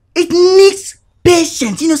 It needs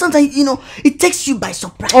patience. You know, sometimes, it takes you by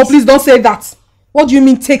surprise. Oh, please don't say that. What do you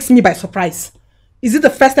mean takes me by surprise? Is it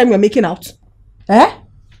the first time you're making out?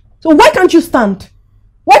 So why can't you stand?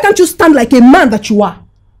 Why can't you stand like a man that you are?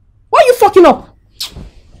 Why are you fucking up?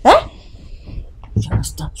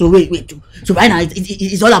 So wait. So right now,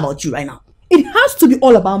 it's all about you right now. It has to be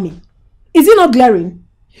all about me. Is it not glaring?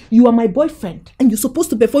 You are my boyfriend and you're supposed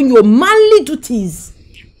to perform your manly duties.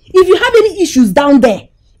 If you have any issues down there,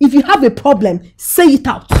 if you have a problem, say it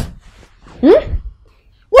out.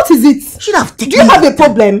 What is it? Should have taken. Do you have a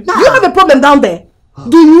problem? Nah. Do you have a problem down there?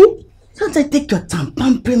 Do you? Sometimes take your time,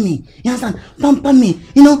 pamper me. You understand? Pamper me.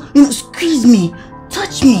 Squeeze me,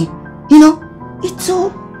 touch me. It's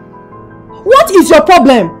all. What is your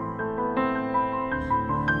problem?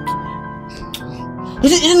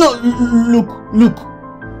 Look.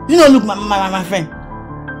 Look, my friend.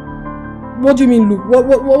 What do you mean, Luke?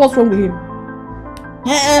 What's wrong with him?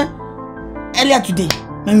 Earlier today,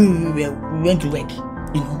 when we went to work,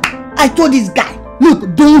 I told this guy,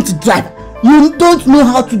 look, don't drive. You don't know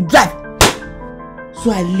how to drive. So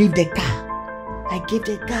I leave the car. I gave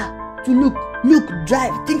the car to Look,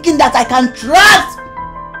 drive, thinking that I can trust.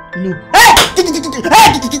 Look, hey,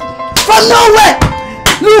 from nowhere,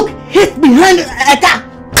 Look, hit behind a car.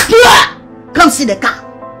 Come see the car.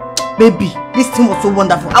 Baby, this thing was so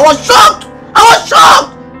wonderful. I was shocked.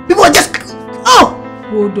 People were just,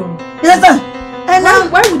 Hold on. You understand?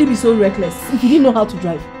 And why would he be so reckless if he didn't know how to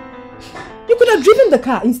drive? You could have driven the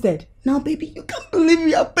car instead. Now, baby, you can't believe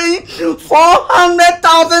you are paying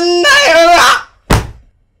 400,000 naira.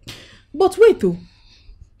 But wait though.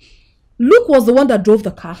 Luke was the one that drove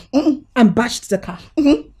the car and bashed the car.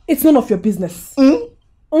 It's none of your business.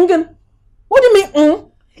 Ungan, what do you mean?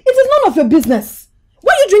 It is none of your business.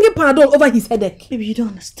 Why are you drinking Panadol over his headache? Baby, you don't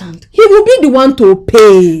understand. He will be the one to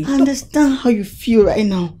pay. I understand how you feel right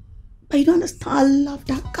now. But you don't understand. I love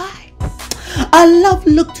that guy. I love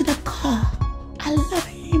Luke to the car. I love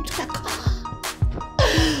him to the car.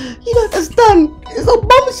 You don't understand. It's a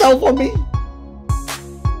bombshell for me.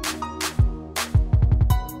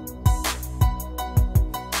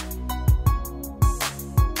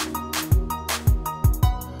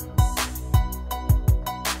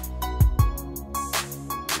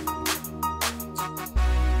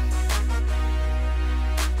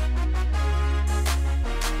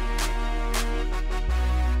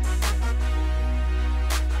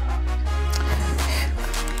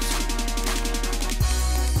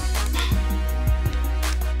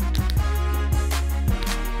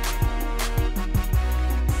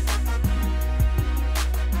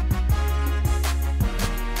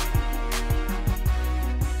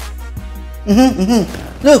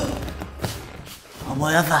 Look,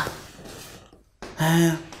 however,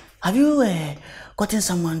 have you gotten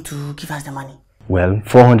someone to give us the money? Well,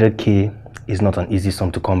 400k is not an easy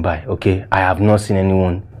sum to come by, okay? I have not seen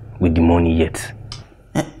anyone with the money yet.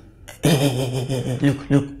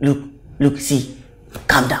 Look, see,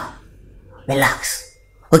 calm down, relax,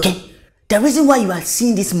 okay? The reason why you are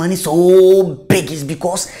seeing this money so big is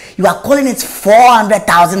because you are calling it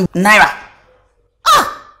 400,000 naira.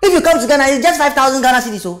 If you come to Ghana, it's just 5,000 Ghana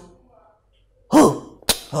cedis, so. Oh,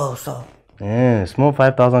 so. Yeah, small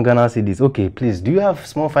 5,000 Ghana cedis. Okay, please, do you have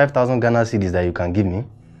small 5,000 Ghana cedis that you can give me?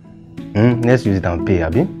 Let's use it and pay,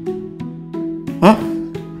 Abi. No.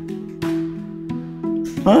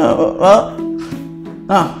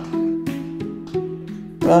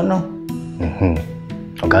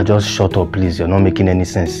 Okay, just shut up, please. You're not making any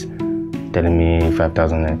sense. Telling me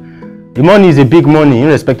 5,000. The money is a big money,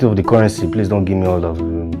 irrespective of the currency. Please don't give me all of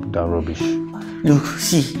that rubbish. Look,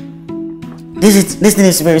 see, this thing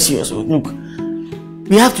is very serious. Look,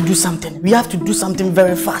 we have to do something. We have to do something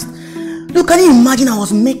very fast. Look, can you imagine? I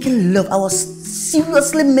was making love. I was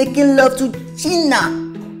seriously making love to Gina.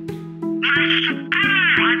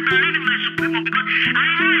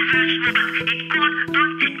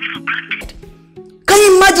 Can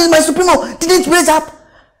you imagine my Supremo didn't raise up?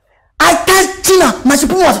 I can't Gina. My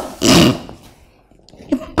Supremo was he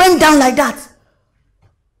bent down like that.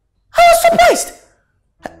 I was surprised.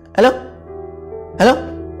 Hello?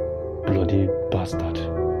 Bloody bastard.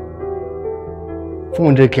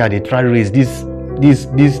 400k they try to raise this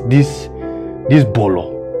bolo.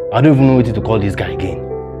 I don't even know what to call this guy again.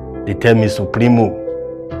 They tell me Supremo.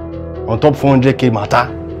 On top 400k matter.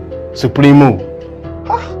 Supremo.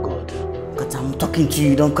 Ah, God. Cut, I'm talking to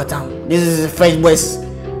you, don't cut him. This is a fresh voice.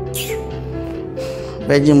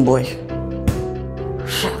 Virgin boy.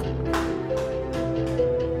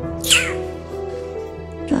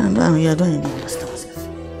 I don't even understand myself.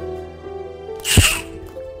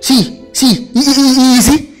 See, you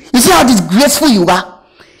see how disgraceful you are?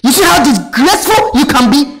 You see how disgraceful you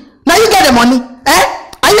can be? Now you get the money, eh?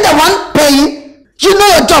 Are you the one paying? You know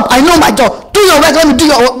your job, I know my job. Do your work, let me do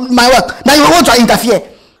my work. Now you want to interfere.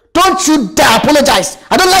 Don't you dare apologize.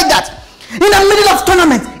 I don't like that. In the middle of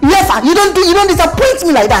tournament, yes, you don't disappoint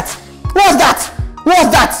me like that. What's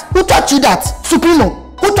that? Who taught you that?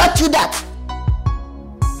 Supremo, who taught you that?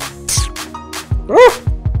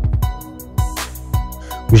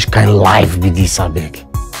 Which kind of life be this, abeg?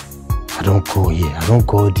 I don't go here, I don't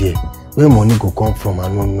go there. Where money go come from, I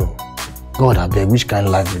don't know. God, abeg, which kind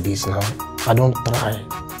of life be this now? I don't try.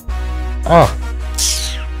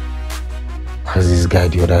 As this guy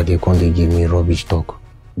the other day, come they give me rubbish talk.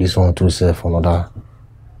 This one too self, another.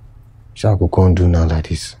 Shall go come do now like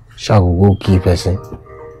this? Shall go kill person?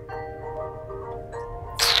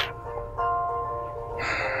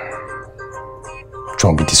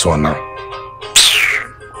 Try be this one now.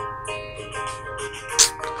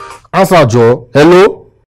 Answer, Joe.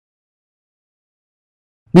 Hello?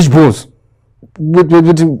 Which bones? Wait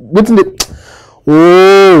in the...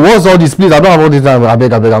 Oh, what's all this? Please, I don't have all this time. I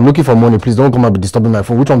beg. I'm looking for money. Please don't come and be disturbing my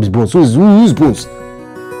phone. Which one is bones? Who is bones?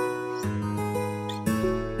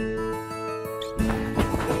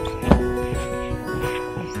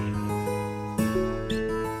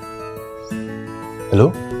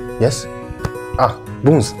 Hello? Yes?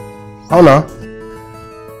 Bones. How now?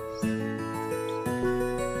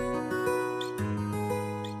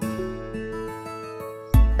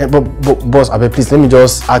 Boss, I beg, please, let me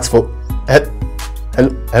just ask for...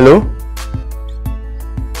 Hello?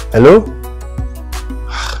 Hello?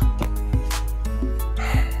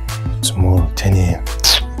 Tomorrow, 10 a.m.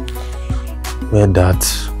 Where that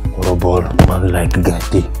robot man like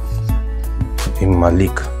Gatti in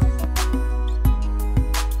Malik.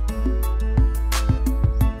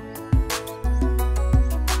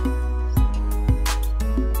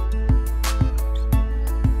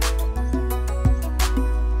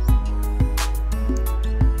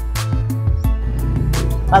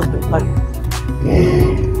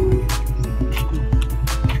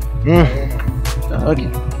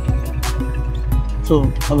 Okay. So,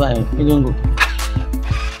 how about you don't go?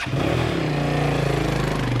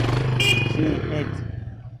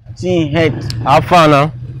 See head. How far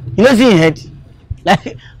now? You don't see head?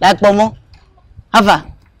 Like Pomo? How far?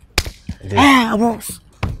 Ah, boss.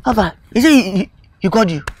 How far? Is it he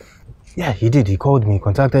called you? Yeah, he did. He called me,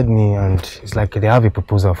 contacted me, and it's like they have a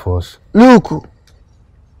proposal for us. Look,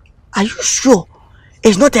 are you sure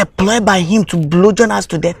it's not employed by him to blow Jonas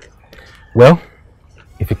to death? Well,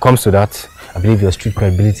 if it comes to that, I believe your street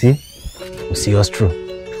credibility will see us through.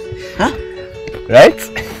 Huh? Right?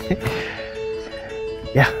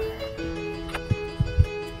 Yeah.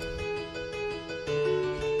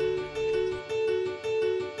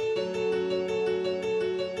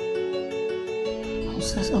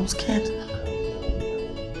 I'm scared.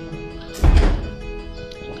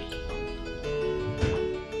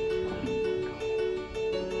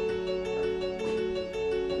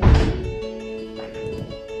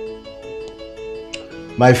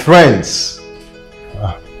 My friends.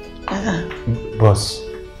 Boss.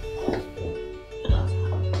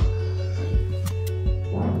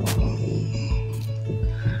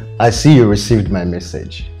 I see you received my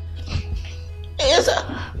message. Yes, sir.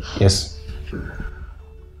 Yes.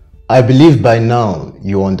 I believe by now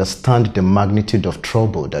you understand the magnitude of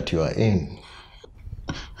trouble that you are in.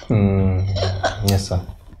 Yes, sir.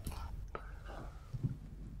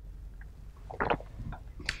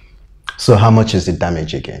 So how much is the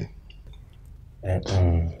damage again?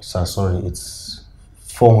 Sir, sorry, it's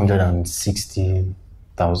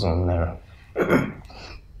 460,000 naira.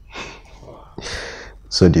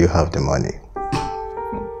 So do you have the money?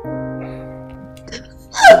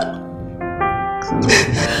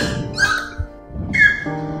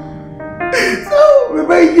 So, we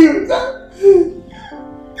beg you, sir.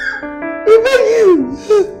 We beg you.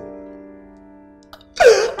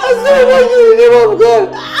 I swear by you, in the name of God.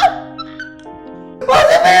 What's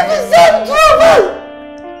the benefit of trouble?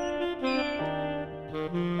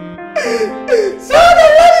 So the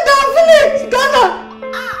money down village, Ghana.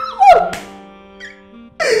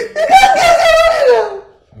 We can't get the money now.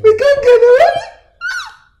 We can't get the money.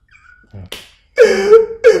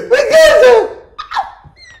 We can't, sir.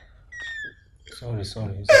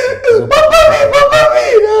 Sorry. Papa me,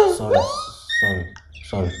 no. Sorry.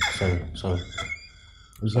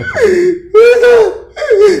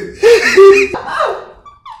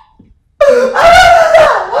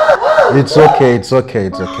 It's okay. It's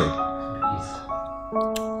okay.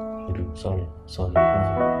 Sorry.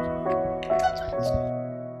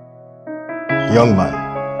 Young man,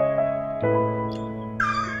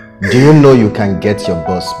 do you know you can get your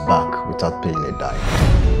boss back without paying a dime?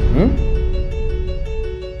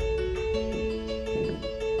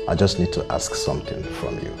 I just need to ask something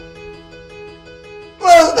from you.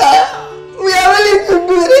 Master, we are willing to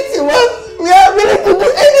do anything, boss. We are willing to do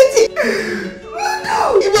anything.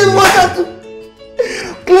 Even water to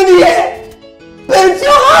clean the air, paint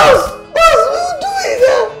your house. Boss, we'll do it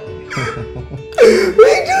now.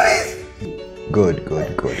 We'll do it. Good.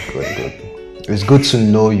 It's good to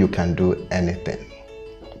know you can do anything.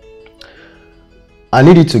 I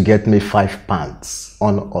need you to get me 5 pants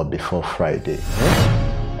on or before Friday.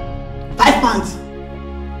 5 pants?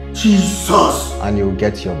 Jesus! And you'll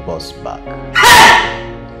get your boss back.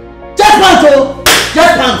 Hey! Just pants, oh!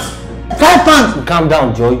 Just pants! 5 pants! Calm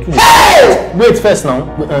down, Joe. Hey! Wait first now.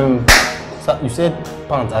 You said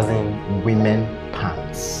pants as in women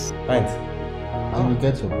pants. Right. And you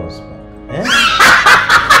get your boss back. Eh?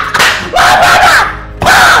 My brother!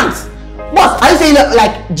 Pants! Boss, are you saying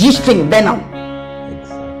like G-string Venom?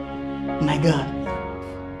 Exactly. My God.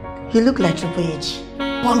 You look like Triple H.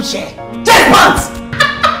 Bombshell. Just pants!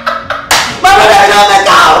 My brother, don't make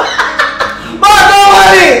out! Boss, don't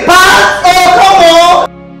worry! Pants! Oh, come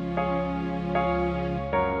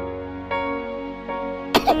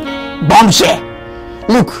on! Bombshell!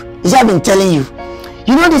 Look, as I've been telling you,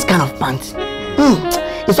 you know this kind of pants?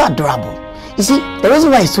 It's so adorable. You see, the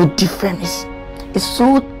reason why it's so different is it's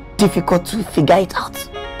so difficult to figure it out,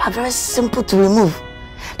 but very simple to remove.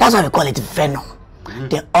 That's why we call it Venom.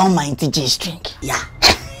 The almighty G-string. Yeah.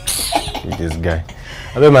 This guy.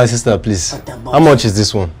 I beg my sister, please. How much is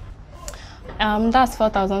this one? That's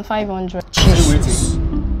 4,500.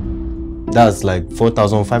 That's like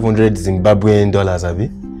 4,500 Zimbabwean dollars, Abi?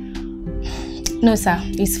 No, sir.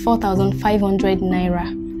 It's 4,500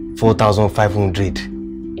 naira. 4,500.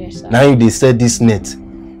 Yes, sir. Now they said this net.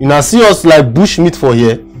 You now see us like bush meat for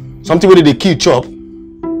here. Something where they kill chop.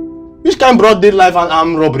 Which kind broad daylight and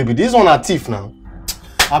armed robbery? This one a thief now.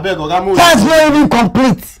 I beg, that's not even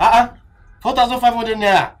complete. 4,500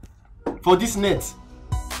 naira for this net.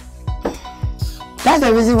 That's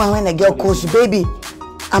the reason why when a girl calls you, baby,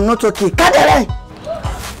 I'm not okay. Cut it right.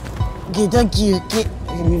 Okay, thank you. Okay.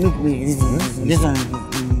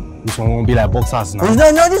 This one won't be like boxers now.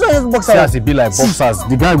 No, this one is boxers. See as it be like boxers.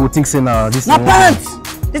 The guy will think say now this one. Pants.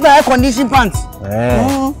 This is air conditioned pants.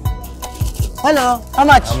 Hello, how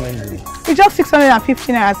much? It's just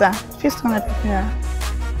 650 naira, sir. 650 naira.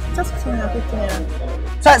 Just 650 naira.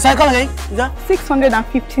 Sorry, come again.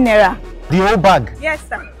 650 naira. The whole bag? Yes,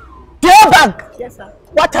 sir. The whole bag? Yes, sir.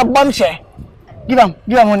 What a bombshell. Give him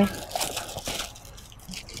money.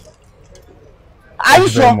 Are you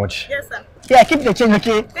sure? Very much. Yes, sir. Yeah, keep the change,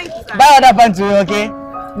 okay? Thank you, sir. Buy other pants, okay?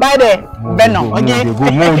 Buy the Venom, okay? You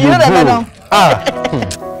know the Venom?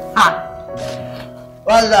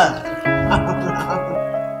 What's that?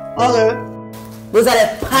 Okay. Those are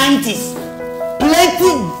the panties.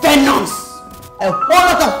 Plenty Venoms. A whole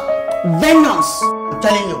lot of Venoms. I'm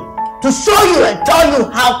telling you. To show you and tell you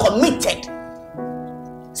how committed,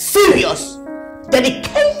 serious,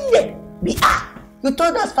 dedicated we are. You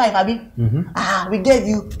told us 5, Abi? We gave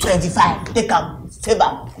you 25. Take them, save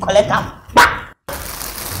them, collect them. Back.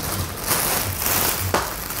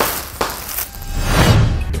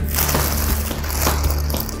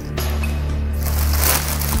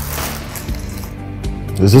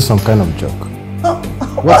 Is this some kind of joke?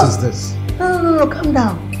 What is this? No, calm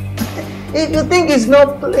down. If you think it's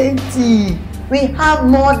not plenty, we have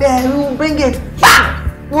more there. We will bring it.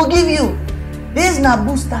 Bam! We'll give you. This is not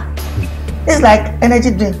booster. It's like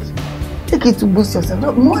energy drink. Take it to boost yourself.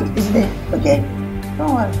 No, more is there. Okay?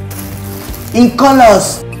 Don't worry. In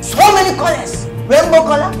colors. So many colors. Rainbow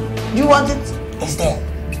color. You want it? It's there.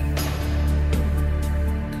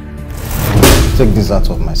 Take this out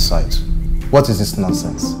of my sight. What is this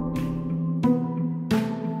nonsense?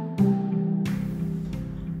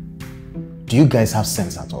 Do you guys have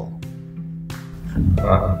sense at all?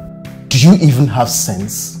 Do you even have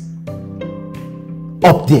sense?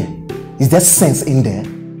 Up there, is there sense in there?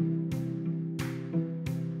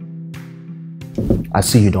 I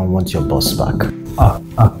see you don't want your boss back.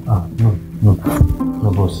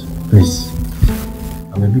 No, boss, please.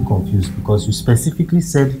 I'm a bit confused because you specifically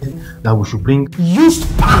said that we should bring used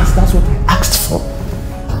pants. That's what I asked for.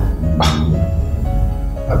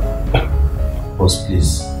 Boss,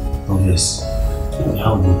 please. Obvious.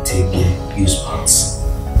 How would take used pants?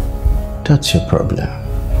 That's your problem.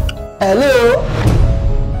 Hello?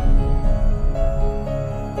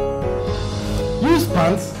 Used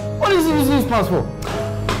pants? What is used pants for?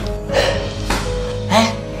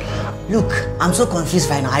 Look, I'm so confused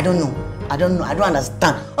right now. I don't know. I don't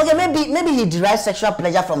understand. Okay, maybe he derives sexual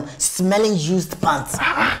pleasure from smelling used pants.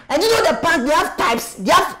 And you know the pants, they have types.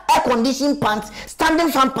 They have air conditioned pants, standing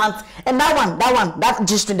fan pants, and that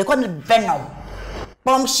G-string, they call it Venom.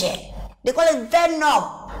 Bombshell. They call it Venom.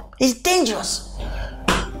 It's dangerous.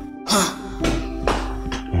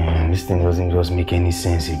 This thing doesn't just make any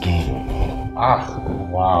sense again.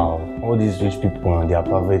 Wow. All these rich people and their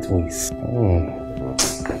private ways.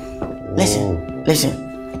 Listen.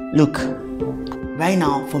 Look, right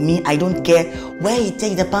now, for me, I don't care where he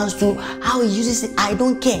takes the pants to, how he uses it, I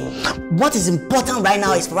don't care. What is important right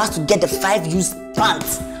now is for us to get the 5 used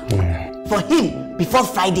pants. For him, before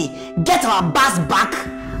Friday, get our bus back.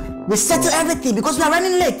 We settle everything because we are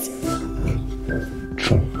running late.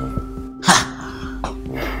 True.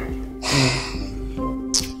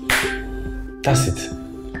 That's it.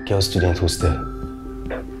 Girl student hostel.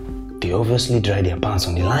 They obviously dry their pants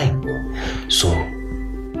on the line. So,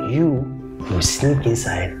 you will sneak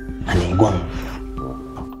inside and then go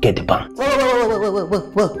and get the pants.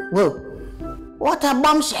 Whoa. What a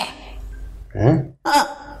bombshell.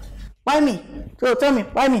 Why me? So tell me,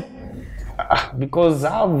 why me? Because I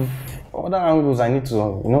have other angles I need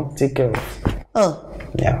to, take care of. Oh.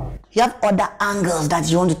 Yeah. You have other angles that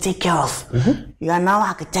you want to take care of. You are now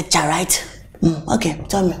architecture, right? Okay,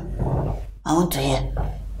 tell me. I want to hear.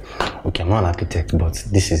 Okay, I'm not an architect, but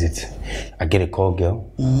this is it. I get a call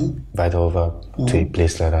girl, invite her over to a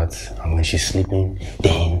place like that, and when she's sleeping,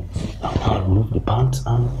 then I'll remove the pants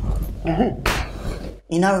and...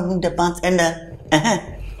 You now remove the pants and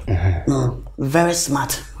very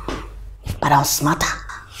smart. But I'm smarter.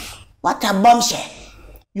 What a bombshell.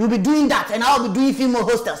 You'll be doing that and I'll be doing female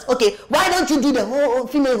hostels. Okay, why don't you do the whole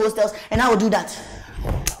female hostels and I will do that?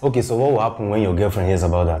 Okay, so what will happen when your girlfriend hears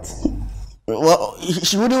about that? Well,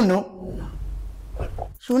 she wouldn't know.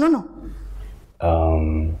 She wouldn't know.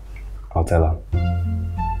 I'll tell her.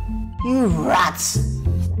 You rats.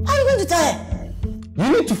 How are you going to tell her?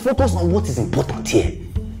 You need to focus on what is important here.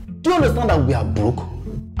 Do you understand that we are broke?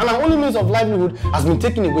 And our only means of livelihood has been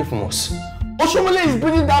taken away from us. Oshomole is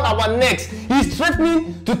breathing down our necks. He's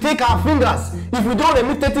threatening to take our fingers if we don't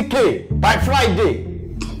remit 30K by Friday.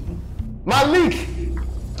 Malik!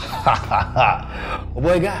 Oh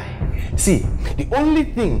boy guy. See, the only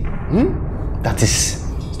thing that is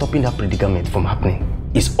stopping that predicament from happening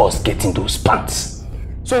is us getting those pants.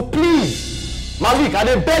 So please, Malik,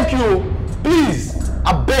 I beg you, please,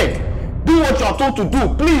 I beg, do what you are told to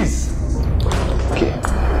do, please. Okay.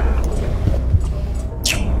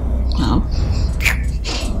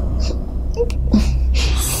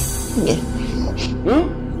 Okay.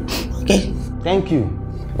 Okay. Thank you.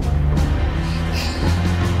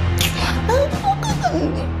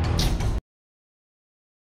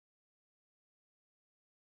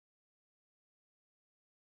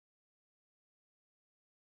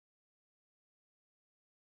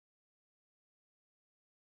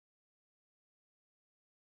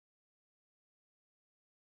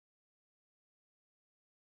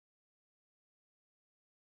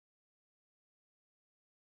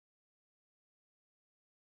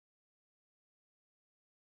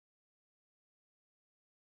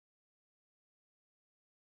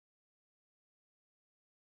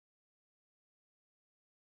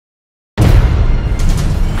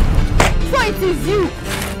 It is you.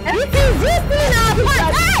 It is you stealing our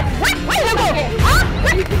pants. Hey! Where you go? Huh?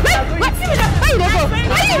 Where you go? Where you go?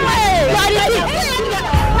 Where you go?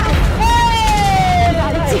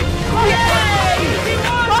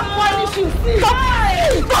 Stop punishing.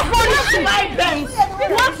 Stop punishing. Buy banks.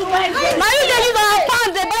 What to buy banks? Now you deliver our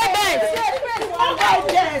pants, they buy banks. Go, don't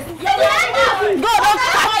catch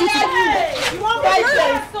it. You won't buy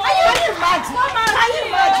banks. Can you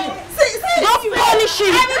imagine? Stop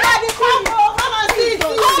punishing. Everybody come and see.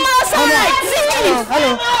 Come outside.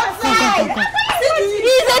 Hello.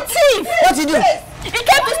 He's a thief. What you do? He came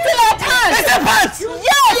to steal our pants. It's the pants.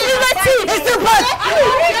 Yes, he's a thief. It's the pants.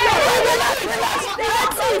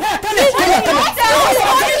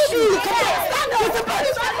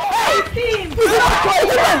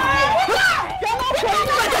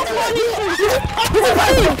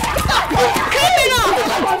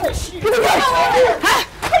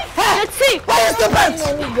 Let's see. Why is the pants?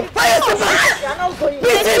 Why is the pants?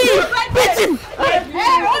 Beat him. Let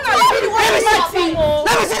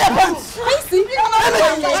me see the pants.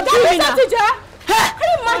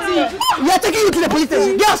 We are taking you to the police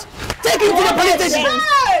station. Yes, take him to the police station.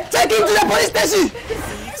 Take him to the police station.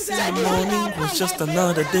 The morning was just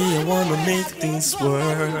another day. I wanna make things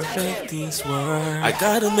work, I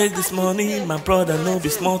gotta make this money. My brother no be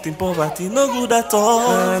smart in poverty, no good at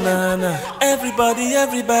all. Nah.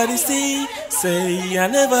 Everybody see, say I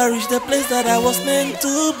never reached the place that I was meant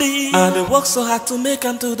to be. And I work so hard to make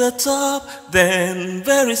am to the top. Then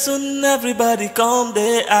very soon everybody come,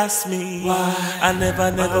 they ask me why I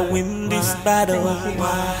never win this battle.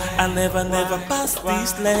 Why I never pass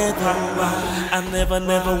this level. I never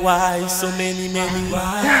why so many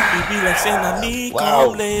why. It be like saying I me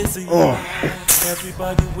come lazy.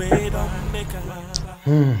 Everybody wait on make a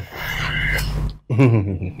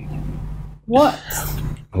What?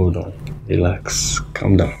 Hold on, relax,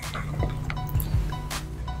 calm down.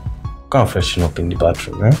 Can't freshen up in the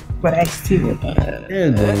bathroom, eh? But I still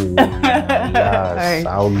Yes,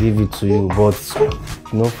 I'll give it to you, but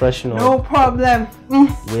freshen up. No problem.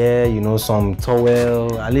 Yeah, some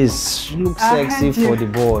towel. At least look sexy for the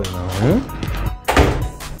boy now.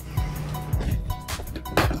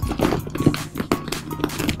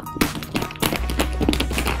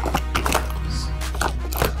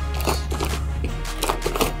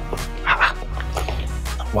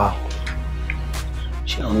 Wow.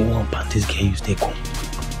 She only want panties get used to come.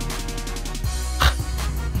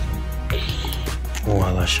 Oh,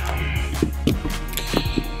 Alasha.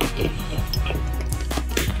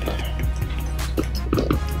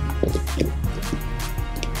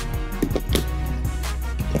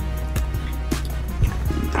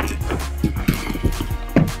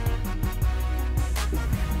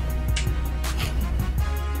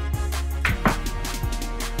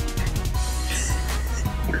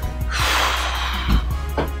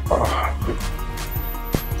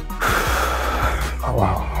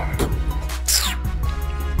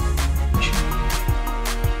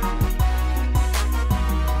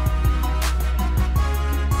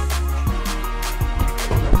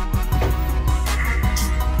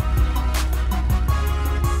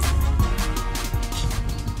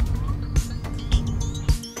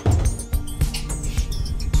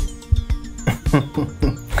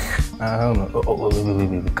 I don't know.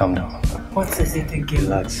 Wait, calm down. What is it again?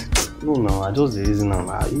 Relax. No, I just the reason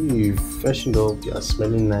now. You freshened up, you are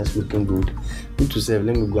smelling nice, looking good. Good to say,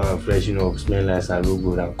 let me go and freshen up, smell nice and look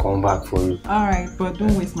good and come back for you. Alright, but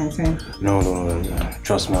don't waste my time. No.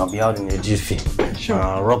 Trust me, I'll be out in a jiffy. Sure.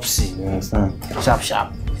 Ropsy, you understand?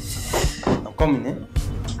 Sharp. I'm coming, eh?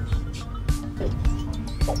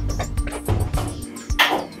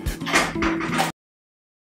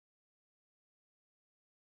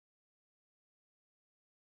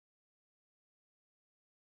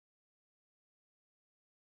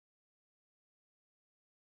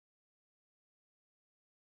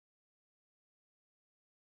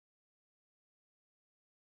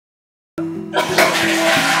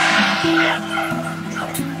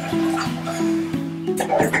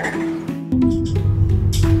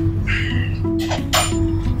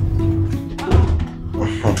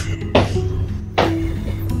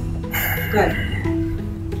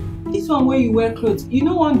 This one where you wear clothes, you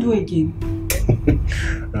don't want to do again.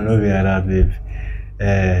 No, be like that, babe.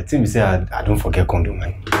 Tim say I don't forget condom,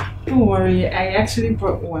 man. Don't worry, I actually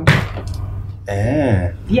brought one.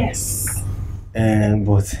 Yes.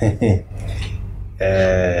 But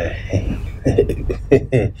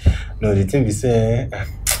no, the thing be say,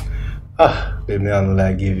 baby, I know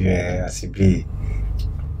like give you as it be.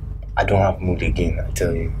 I don't have mood again. I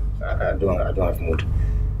tell you, I don't have mood.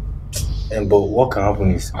 But what can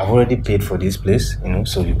happen is I've already paid for this place,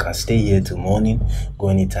 so you can stay here till morning, go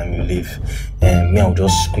anytime you leave. And me, I'll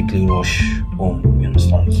just quickly rush home. You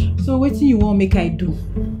understand? So what do you want make I do?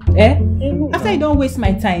 After I don't waste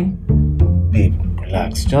my time. Babe,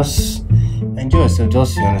 relax. Just enjoy yourself.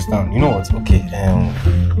 Just you understand. You know what? Okay.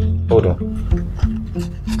 Hold on.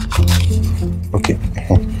 Okay.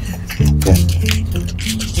 Yeah.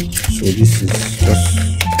 So this is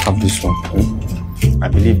just have this one. I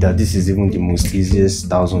believe that this is even the most easiest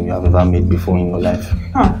 1,000 you have ever made before in your life.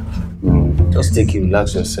 Just take it,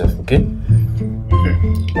 relax yourself, okay?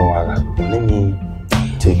 No, let me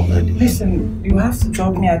take my leave. Listen, you have to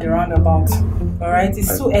drop me at the roundabout. Alright,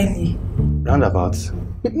 it's too early. Roundabout?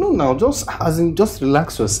 No, now just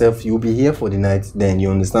relax yourself. You'll be here for the night, then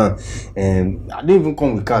you understand. I don't even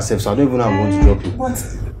come with car safe, so I don't even know how I'm going to drop you.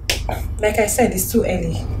 But like I said, it's too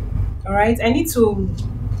early. Alright, I need to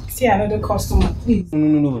see another customer, please.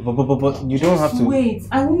 No, but you don't have to. Wait,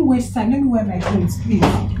 I won't waste time. Let me wear my clothes, please.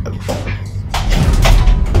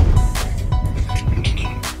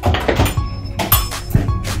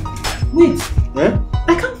 Wait.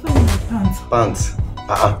 I can't find my pants. Pants?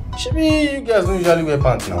 Maybe you guys don't usually wear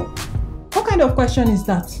pants now. What kind of question is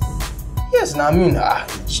that? Yes, now I mean,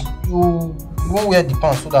 you won't wear the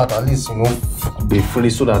pants so that at least, be fully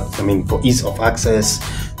so that, for ease of access,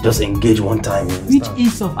 just engage one time. Which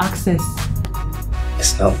ease of access?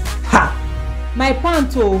 Yes, now. Ha! My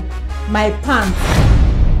pants, my pants.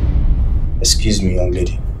 Excuse me, young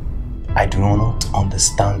lady. I do not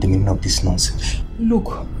understand the meaning of this nonsense.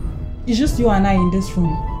 Look, it's just you and I in this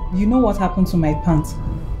room. You know what happened to my pants.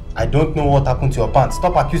 I don't know what happened to your pants.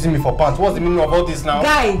 Stop accusing me for pants. What's the meaning of all this now?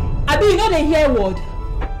 Guy, you know the hear word.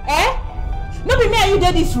 No be me and you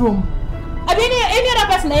did this room. Any other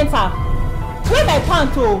person enter. Where my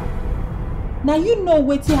pants, Now you know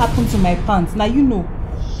what happened to my pants. Now you know.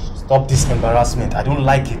 Stop this embarrassment. I don't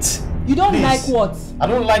like it. You don't like what? I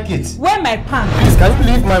don't like it. Where my pants? Please, can you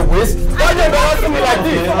leave my waist? Why are you embarrassing me like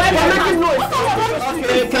this?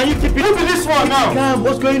 Okay, can you keep it? Look at this one now. Calm,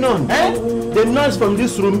 what's going on? The noise from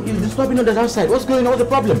this room is disturbing others outside. What's going on? What's the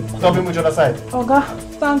problem? Stop him with the other side. Oga,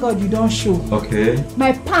 thank God you don't show. Okay.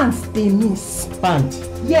 My pants, they miss. Pant?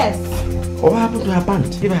 Yes. What happened to her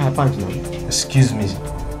pant? Give her her pant now. Excuse me,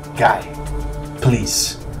 guy.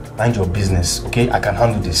 Please. Mind your business, okay? I can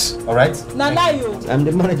handle this, alright? Nanayo. I'm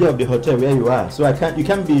the manager of the hotel where you are, so you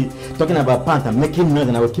can't be talking about pants and making noise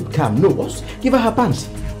and I will keep calm. No, give her her pants.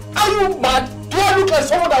 Are you mad? Do I look like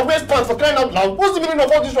someone that wears pants for crying out loud? What's the meaning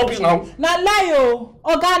of all this rubbish now? Nalayo.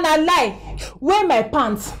 Oga, na lie. Where my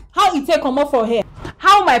pants? How it take come off for hair?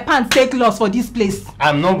 How my pants take loss for this place?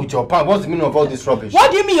 I'm not with your pants. What's the meaning of all this rubbish?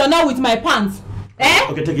 What do you mean you're not with my pants?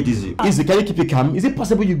 Okay, take it easy. Easy, can you keep it calm? Is it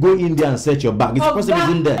possible you go in there and search your bag? Is it possible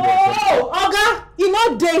it's in there? Oh, Oga, you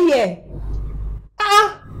not there here.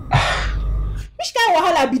 Which kind of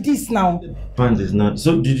wahala be this now? Pants is not.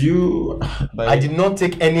 So did you? I did not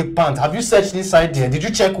take any pants. Have you searched inside there? Did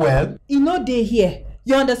you check well? You not there here.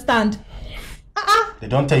 You understand? They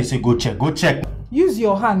don't tell you say go check. Go check. Use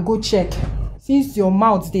your hand, go check. Since your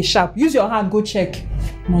mouth they sharp, use your hand, go check.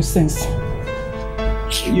 No sense.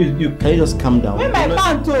 You can you just calm down? Where my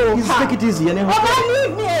pants? Take it easy. Oga,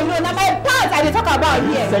 leave me alone. Now my pants. pants I dey talk about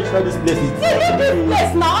here. Search for this place. See this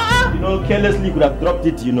place now. You know, carelessly could have dropped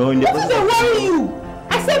it, you know, in the What is they worry you?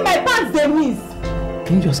 I said my pants they miss.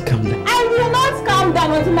 Can you just calm down? I will not calm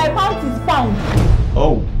down until my pants is found.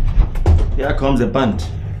 Oh, here comes the pant.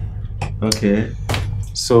 Okay.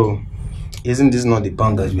 So, isn't this not the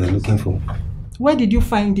pant that you are looking for? Where did you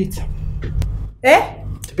find it? Eh?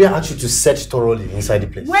 Maybe I asked you to search thoroughly inside the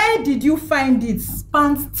place. Where did you find it?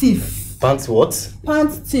 Pants thief. Pants what?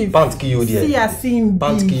 Pants thief. Pants kill you there. See I see him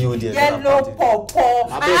Pants kill you there. Yellow pawpaw.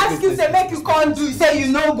 I ask you say make you can't do. You say you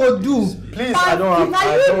no go do. Please, I don't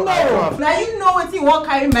have. Now you know what you want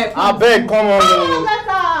carry my pants. I beg, come on.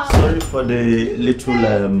 Sorry for the little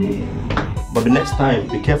but the next time,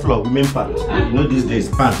 be careful of women pants. You know these days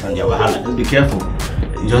pants and their wahala. Just be careful.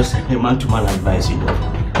 Just a man-to-man advice, you know.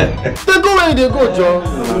 They go where they go, Joe.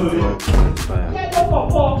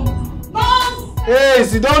 Hey,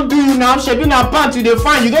 see, don't do you now. Shebi na pants you dey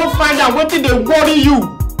find. You don't find out what they worry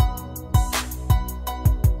you.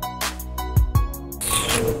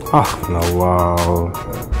 Now wow.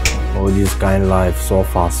 All this kind life, so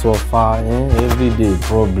far, everyday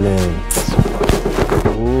problem.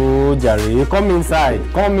 Oh, Jerry, come inside.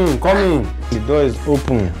 Come in. The door is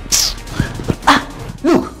open.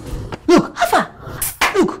 Look, how far?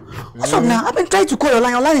 Look, what's up now? I've been trying to call your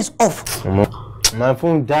line is off. My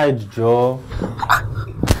phone died, Joe.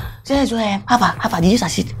 How far? Did you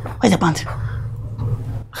succeed? Where's the pant?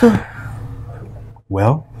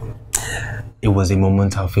 Well, it was a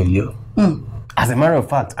momentary failure. As a matter of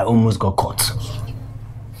fact, I almost got caught.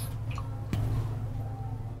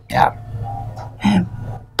 Yeah.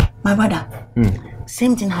 My brother,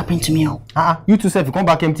 same thing happened to me. You two said if you come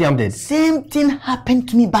back empty, I'm dead. Same thing happened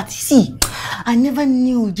to me, but see, I never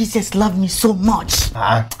knew Jesus loved me so much.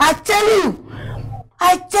 I tell you,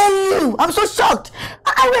 I'm so shocked.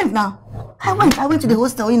 I went now. I went to the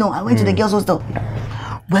hostel, I went to the girls' hostel.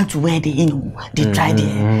 Went to where they, they tried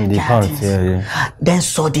the pants. Yeah. Then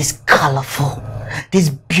saw this colorful, this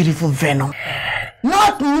beautiful venom.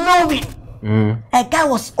 Not knowing, a guy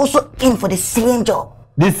was also in for the same job.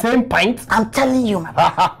 The same pint? I'm telling you, my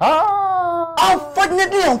brother.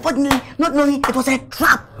 Unfortunately, not knowing it was a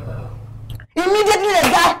trap. Immediately the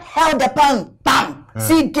guy held the pan, bam!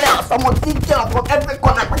 See girls, from every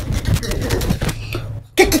corner.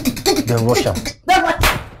 Then Russia.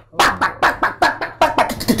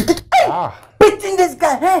 Beating this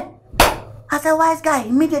guy, hey! As a wise guy,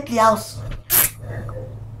 immediately house.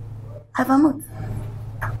 I found.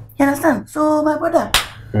 You understand? So, my brother,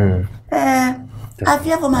 I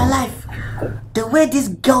fear for my life. The way this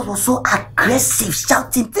girl was so aggressive,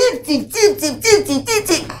 shouting, thief.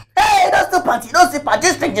 Hey, don't stop party, just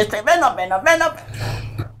straight, run up.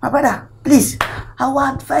 My brother, please, I will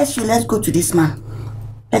advise you, let's go to this man.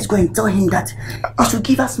 Let's go and tell him that he should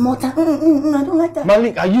give us more time. I don't like that.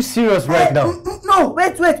 Malik, are you serious right now? No,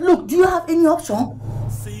 wait, look, do you have any option?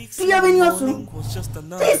 Do you have any option?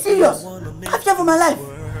 Stay serious. I fear for my life.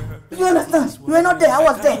 You understand? You were not there, I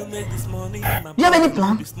was there. Do you have any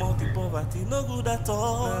plan?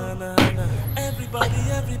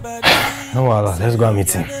 No, Allah, let's go and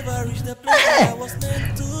meet him. Hey!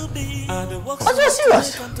 Are you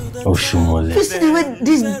serious? Oh, Shumole. You see the way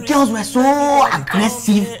these girls were so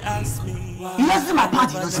aggressive. You don't see my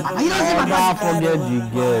party, you don't see my party. Forget the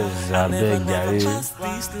girls, I beg, Gary.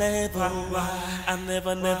 I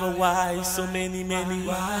never why so many.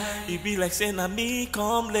 It be like saying I'm me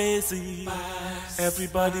come lazy.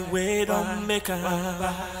 Everybody wait on maker.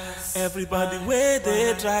 Everybody where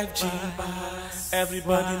they drive G.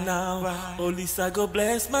 Everybody now. Only I go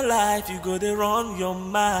bless my life. You go there on your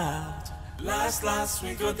mouth. Last,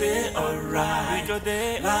 we go there, alright. We go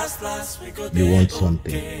there, last, we go there. You want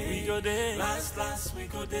something.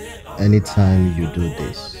 Anytime you do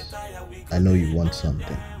this, I know you want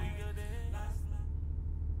something.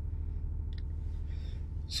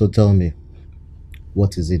 So tell me,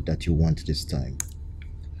 what is it that you want this time?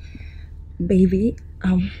 Baby,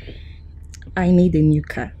 I need a new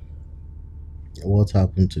car. What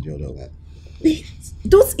happened to the other one?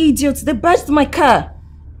 Those idiots, they bashed my car.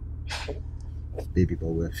 Baby, but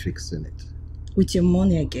we're fixing it. With your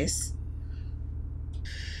money, I guess.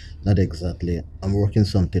 Not exactly. I'm working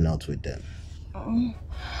something out with them. Oh,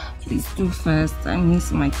 please do fast. I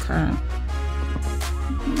miss my car.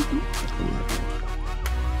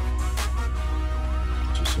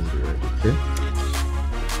 Just soon be ready, okay?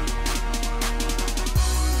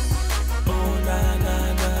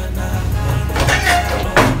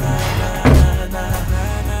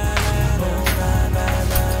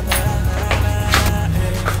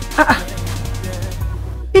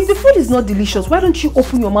 If the food is not delicious, why don't you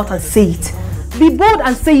open your mouth and say it? Be bold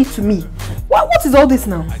and say it to me. What is all this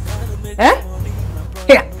now? Eh?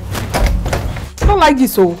 Here. I don't like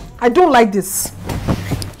this, oh. I don't like this.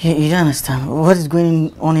 You don't understand. What is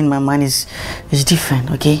going on in my mind is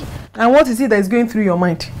different, okay? And what is it that is going through your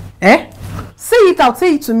mind? Eh? Say it out.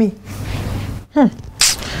 Say it to me.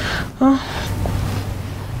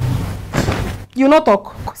 You not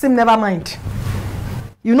talk. Same, never mind.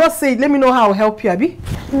 You not say it. Let me know how I'll help you, Abi.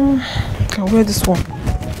 I'll wear this one.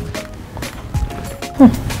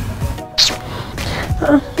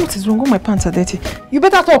 What is wrong? All my pants are dirty. You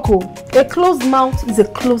better talk, oh. A closed mouth is a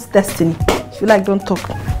closed destiny. If you like, don't talk.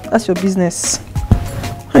 That's your business.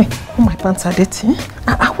 Hey, all my pants are dirty.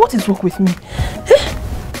 What is wrong with me?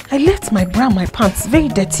 I left my bra and my pants very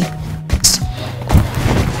dirty.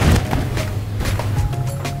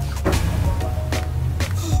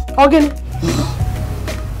 Again.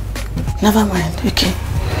 Never mind, okay.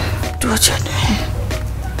 Do what you're doing.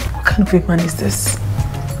 What kind of a man is this?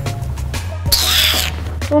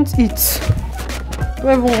 Don't eat. I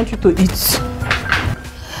don't even want you to eat.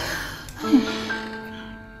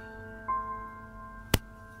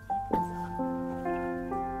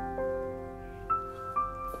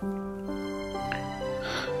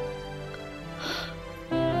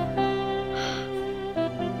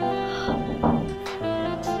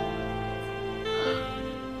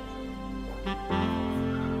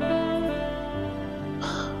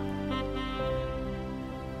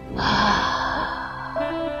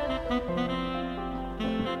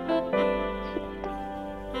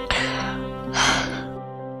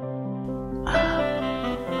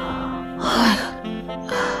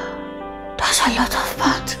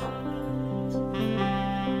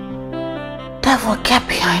 Get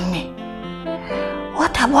behind me.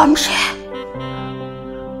 What a bombshell.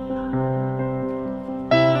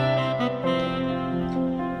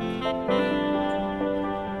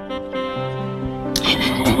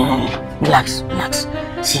 Relax.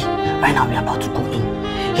 See, right now we're about to go in.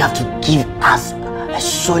 You have to give us a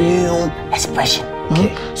solemn expression.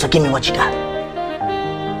 Okay? So give me what you got.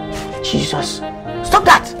 Jesus. Stop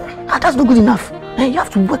that. That's not good enough. You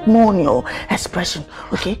have to work more on your expression,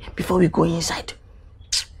 okay? Before we go inside.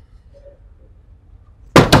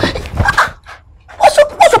 What's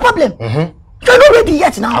your problem? You're not ready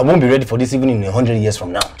yet now. I won't be ready for this even in 100 years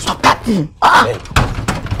from now. Stop that thing.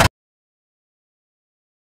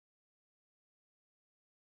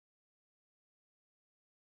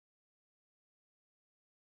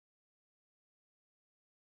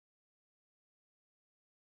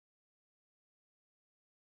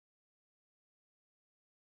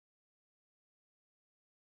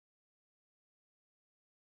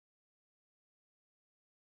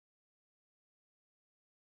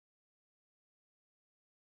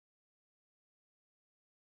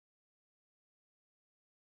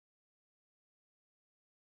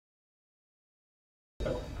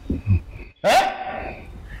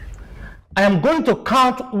 I am going to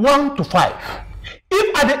count 1 to 5.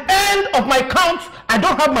 If at the end of my count, I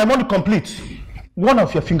don't have my money complete, one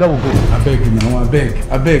of your finger will go. I beg now, I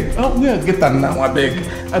beg. Oh, we are getting now, I beg.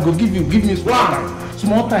 I go give me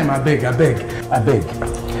small time, I beg. 2,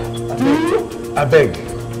 I beg.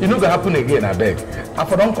 You know that happen again, I beg. I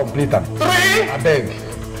for don't complete them. 3, I beg,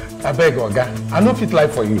 Oga. I no fit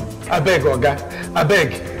life for you. I beg, Oga. I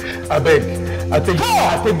beg. I take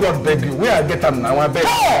God beg you. Where I get them now? I beg.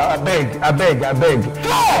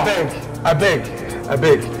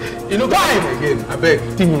 You know that again. I beg.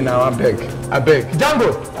 Timmy now. I beg.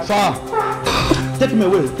 Django, sir. Take him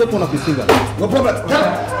away. Take one of his fingers. No problem.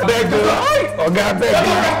 I beg you. Oga, I beg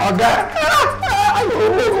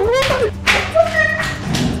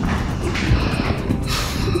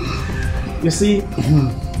you. You see,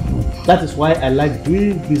 that is why I like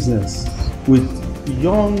doing business with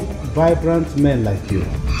young, vibrant men like you.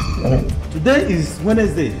 Today is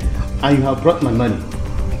Wednesday and you have brought my money.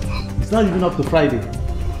 It's not even up to Friday.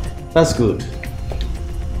 That's good.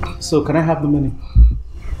 So can I have the money?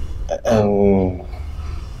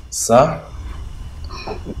 Sir?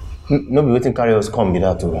 No be waiting carry us come be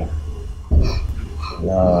that too.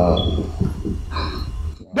 No.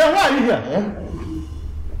 Then why are you here?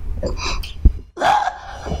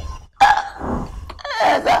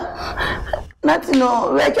 Nothing,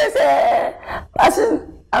 no. We're just passing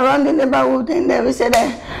around the neighborhood and we said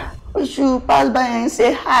we should pass by and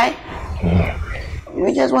say hi.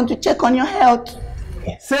 We just want to check on your health.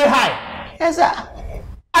 Say hi. Yes, sir.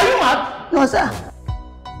 Are you mad? No, sir.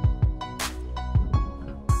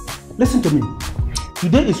 Listen to me.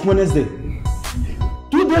 Today is Wednesday.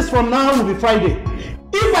 2 days from now will be Friday.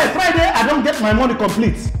 If by Friday I don't get my money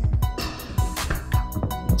complete,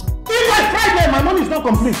 if by Friday my money is not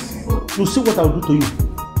complete, you'll see what I'll do to you.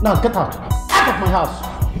 Now get out. Out of my house.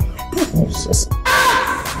 Jesus.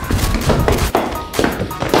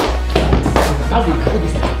 How do you do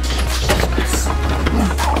this?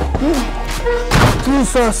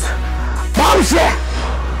 Jesus. Bombshell.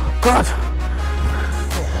 God.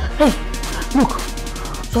 Hey, look.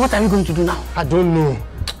 So what are you going to do now? I don't know.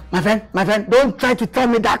 My friend, don't try to tell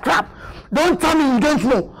me that crap. Don't tell me you don't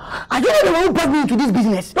know. Are you not the one who brought me into this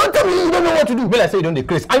business? Don't tell me you don't know what to do. Well, I say you don't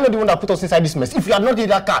decrease. I'm not the one that put us inside this mess. If you had not in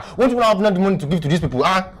that car, won't you have not the money to give to these people?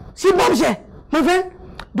 See, Bombshell, my friend,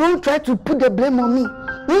 don't try to put the blame on me.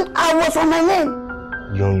 I was on my lane.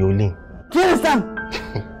 You're on your lane. Do you understand?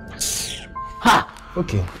 Ha!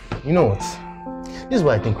 Okay, you know what? This is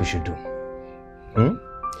what I think we should do.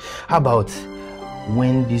 How about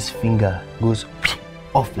when this finger goes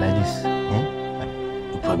off like this?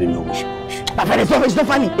 You probably know we should. My friend, it's not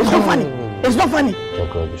funny. It's not funny. It's not funny.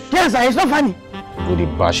 Yes, sir, it's not funny. Go the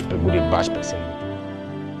bash person.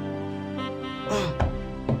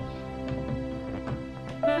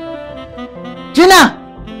 Gina!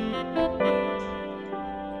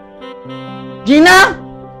 Gina!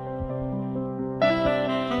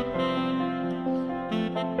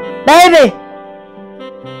 Baby!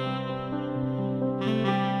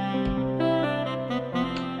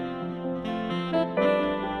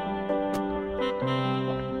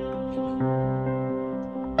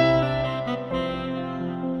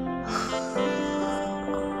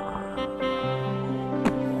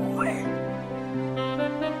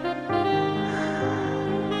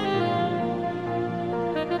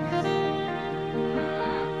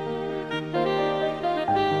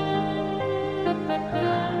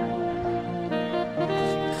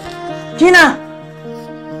 Gina!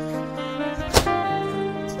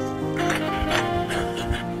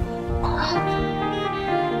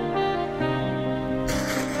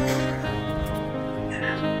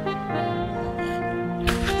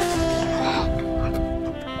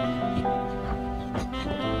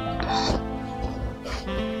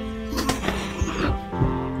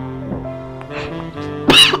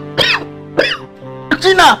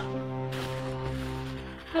 Gina!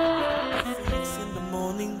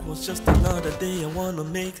 Just another day, I wanna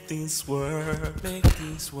make things work,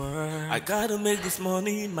 I gotta make this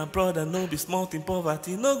money, my brother no be smart in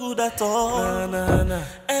poverty, no good at all. Nah.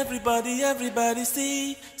 Everybody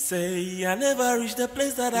see, say I never reached the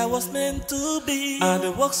place that I was meant to be. And I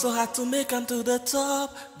work so hard to make it to the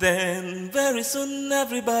top. Then very soon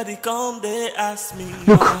everybody come, they ask me.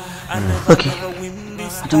 Look, okay, win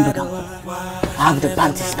this I don't look at I have the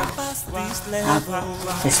panties now.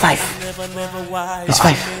 It's 5. It's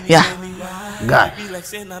 5. Yeah. Guy.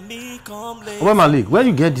 Where my leg? Where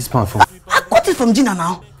you get this pants from? I got it from Gina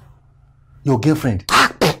now. Your girlfriend?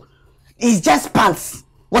 It's just pants.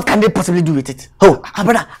 What can they possibly do with it? Oh,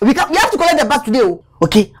 brother, we have to collect the bag today.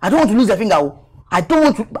 Okay? I don't want to lose a finger. I don't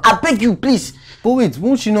want to. I beg you, please. But wait,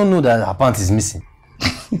 won't she not know that her pants is missing?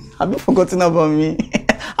 Have you forgotten about me?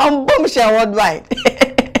 I'm Bombshell worldwide.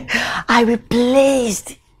 I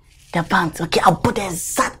replaced the pants. Okay, I put the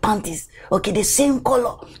exact panties. Okay, the same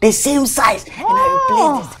color, the same size, and I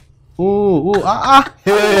replaced it.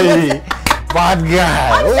 Hey, bad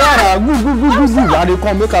guy. Good. And they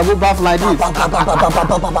come make her go bath like this.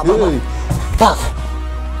 Bath.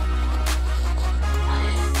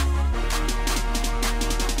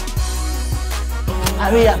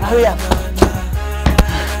 Hurry up.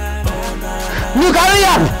 Look, hurry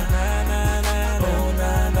up.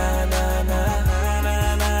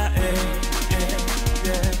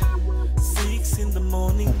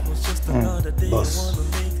 Boss,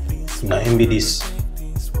 now envy this.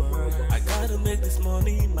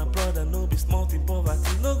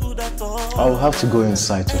 I'll have to go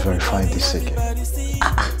inside to verify this again.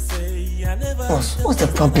 Boss, what's the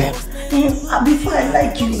problem? Before I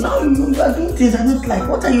like you, now you are doing things I don't like.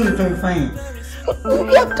 What are you verifying?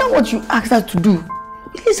 We have done what you asked us to do.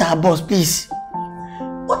 Please, our boss, please.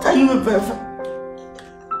 What are you verifying?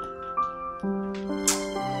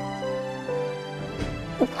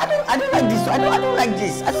 I don't like this. I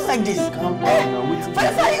don't like this. Calm down now.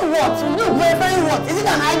 Verifying what? Look, verifying what? Is it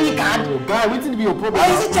an ID card? Oh, guy, what did be your problem? Or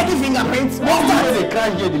is it checking fingerprints? What's that? They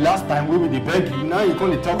cried here the last time we beg you. Now you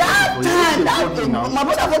can't talk. That time, my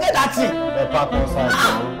brother forget that thing. Park on side.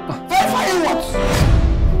 Verifying what?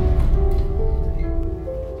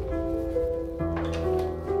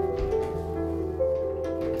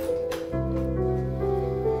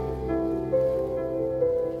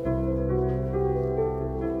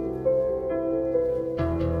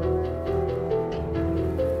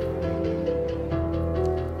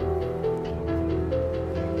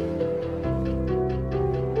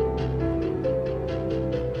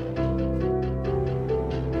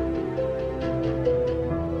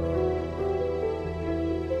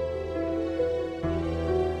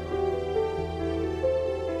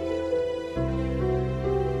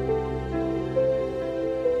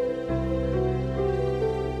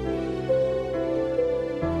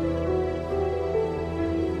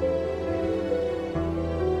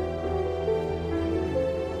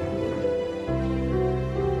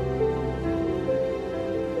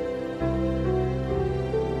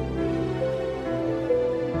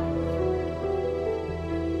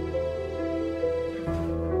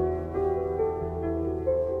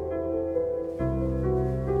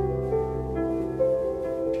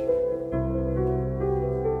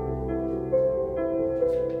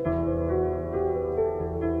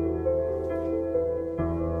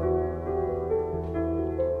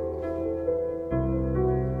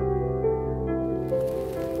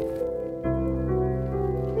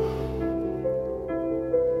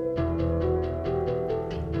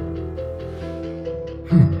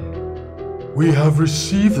 We have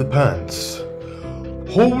received the pants.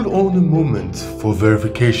 Hold on a moment for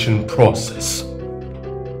verification process.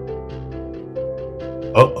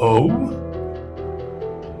 Uh-oh.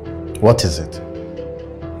 What is it?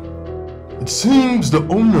 It seems the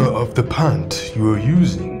owner of the pant you are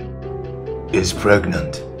using is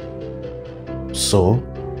pregnant. So,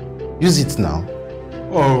 use it now.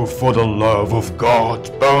 Oh, for the love of God,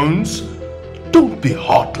 Bones, don't be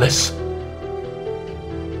heartless.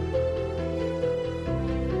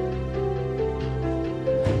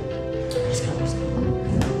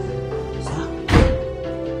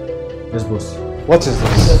 Yes, boss. What is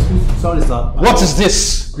this? Sorry, sir. What is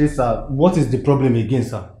this? Please, sir. What is the problem again,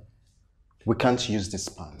 sir? We can't use these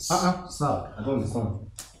pants. Sir. I don't understand.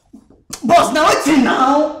 Boss, now waiting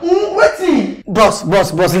now. Waiting. Boss,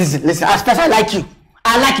 listen. Especially I like you.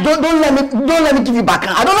 I like you. Don't let me give you back.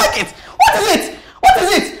 I don't like it. What is it?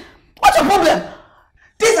 What's your problem?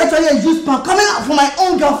 This is actually a used pant coming out from my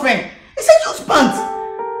own girlfriend. It's a used pant.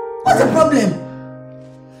 What's the problem?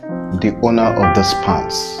 The owner of this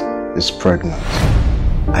pants is pregnant.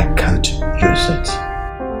 I can't use it.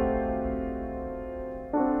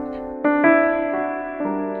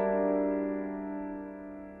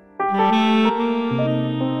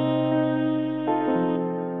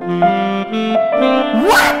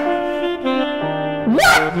 What?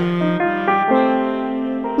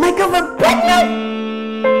 My girlfriend pregnant?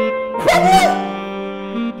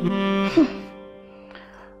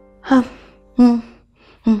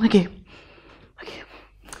 Okay.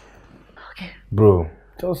 Bro,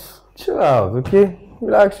 just chill out, okay?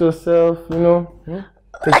 Relax yourself, you know.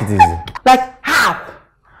 Take it easy. Like how?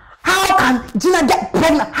 How can Gina get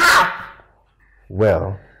pregnant? How?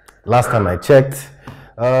 Well, last time I checked,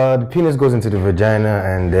 the penis goes into the vagina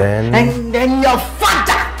and then... And then your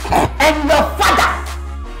father!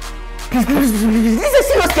 Please, this is a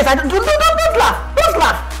serious case. Don't laugh. Don't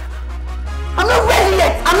laugh. I'm not ready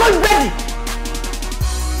yet. I'm not ready.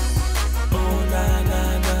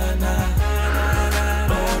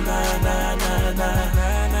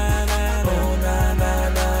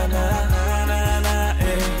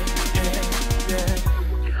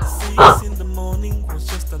 In the morning was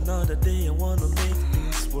just another day. I wanna make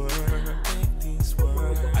things work.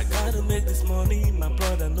 I gotta make this money. My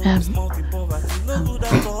brother knows multi poverty. No good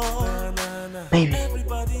at all. Baby.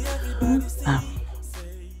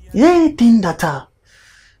 Is there anything that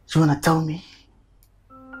you wanna tell me?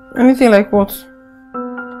 Anything like what?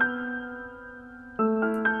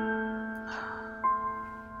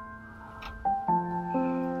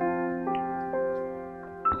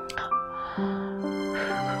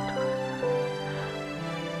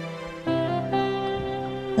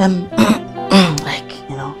 Like,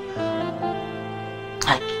 you know,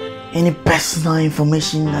 like any personal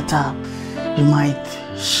information that you might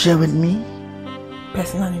share with me?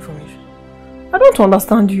 Personal information? I don't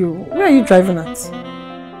understand you. Where are you driving at?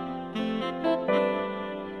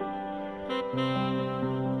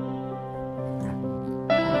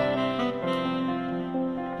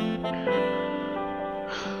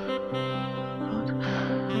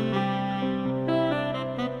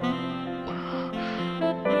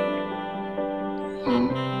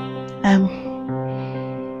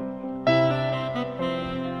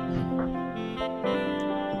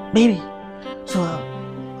 Baby, so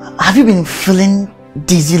have you been feeling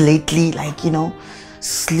dizzy lately? Like, you know,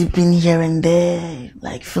 sleeping here and there,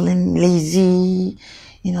 like feeling lazy,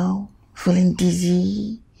 you know, feeling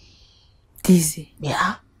dizzy? Dizzy?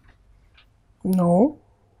 Yeah. No.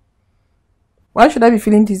 Why should I be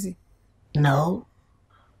feeling dizzy? No.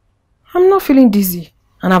 I'm not feeling dizzy,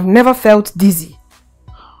 and I've never felt dizzy.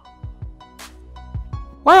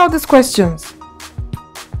 Why all these questions?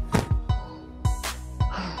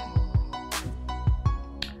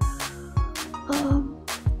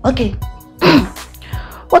 Okay.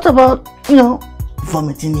 What about, you know,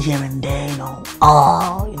 vomiting here and there, you know,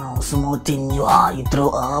 you know, small thing you throw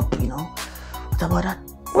up, you know. What about that?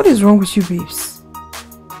 What is wrong with you, babes?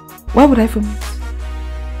 Why would I vomit?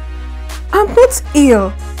 I'm not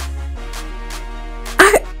ill.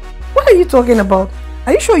 What are you talking about?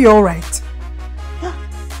 Are you sure you're alright? Yeah.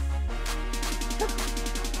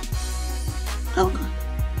 Oh, God.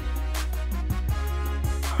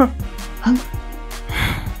 Huh.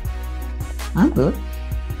 I'm good.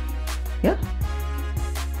 Yeah.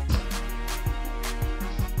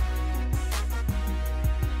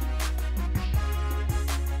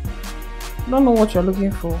 I don't know what you're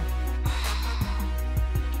looking for.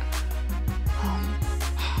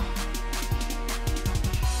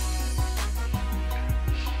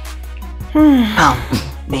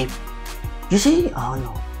 Babe, you see,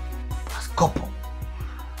 no, as couple,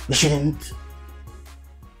 we shouldn't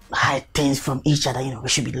hide things from each other. You know, we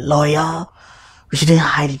should be loyal. We shouldn't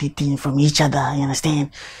hide anything from each other. You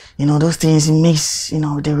understand? You know, those things makes, you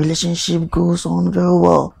know, the relationship goes on very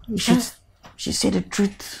well. You should say the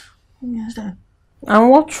truth. You understand? And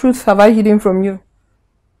what truth have I hidden from you?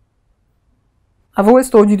 I've always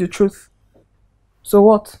told you the truth. So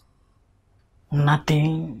what?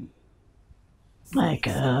 Nothing. Are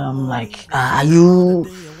you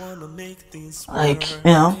like,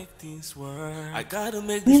 you know?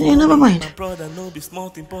 Never mind.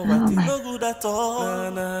 Never mind.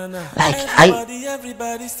 Like,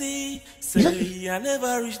 everybody see. Say I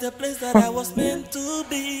never reached the place that I was meant to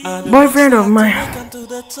be. Boyfriend of mine.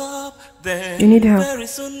 You need help. Very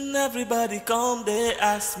soon everybody come, they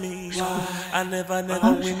ask me why I never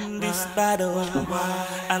win this battle.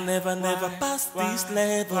 I never pass this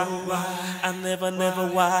level. I never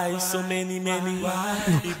why so many.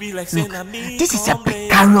 It be like saying I mean. This is a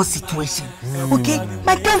precarious situation. Okay?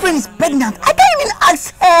 My girlfriend is pregnant. I can't even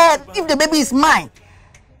ask her if the baby is mine.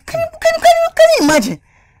 Can you imagine?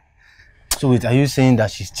 So wait, are you saying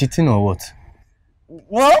that she's cheating or what?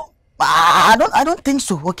 Well, I don't think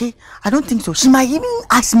so, okay? I don't think so. She might even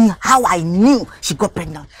ask me how I knew she got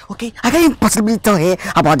pregnant, okay? I can't even possibly tell her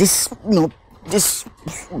about this, you know, this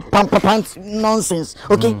pants nonsense,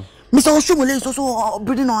 okay? Mr. Oshumole is also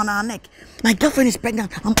breathing on her neck. My girlfriend is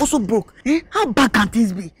pregnant. I'm also broke. How bad can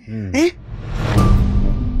things be?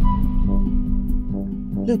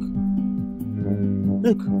 Look.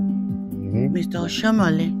 Mr.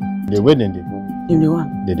 Oshumole. The wedding day. In the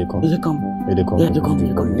one. Did they come? Did they come? Did they come? Yeah, they come.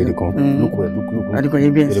 Did they come? Look where, look. Did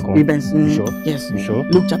they come? Events. You sure? Yes. You sure?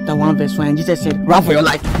 Luke chapter 1 verse 1. Jesus said, run for your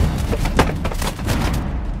life.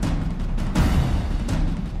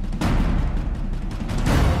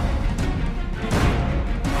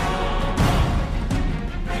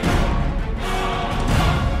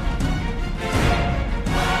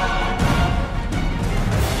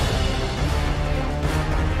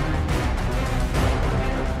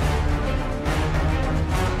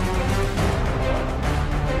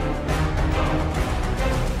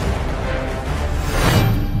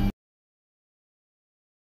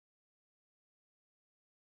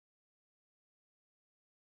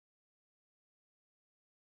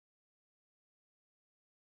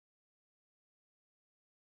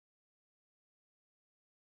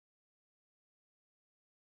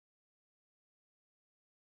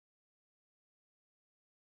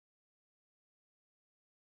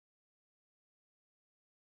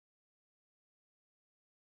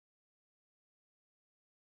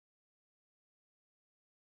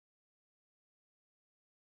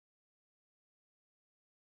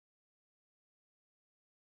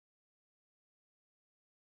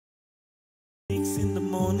 In the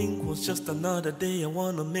morning was just another day. I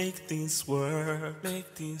wanna make things work.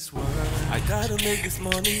 I gotta make this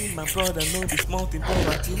money. My brother know this mountain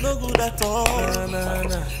poverty no good at all.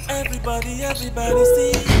 Everybody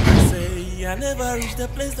see. Say I never reached the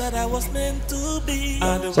place that I was meant to be.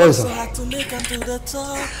 And the work so hard to make it to the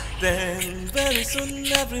top. Then very soon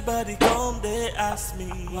everybody come, they ask me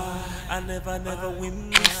why I never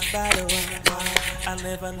win this battle. I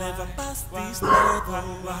never pass this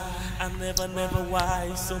level. I never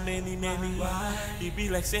why so many. It be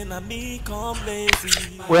like saying I'm me come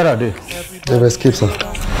lazy. Where are they? They've escaped, sir.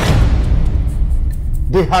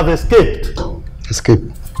 They have escaped. Escape.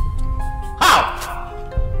 How?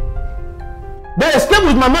 They escaped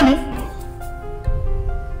with my money.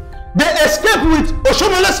 They escaped with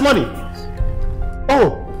Oshomole's money.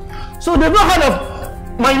 Oh, so they've not heard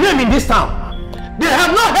of my name in this town. They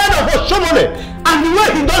have not heard of Oshomole and the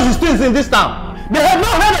way he does his things in this town. They have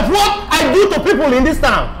not heard of what I do to people in this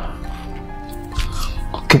town.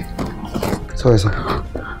 Okay. Sorry, sir.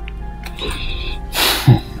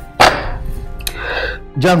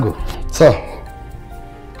 Django. Sir.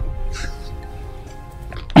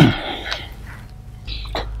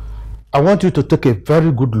 I want you to take a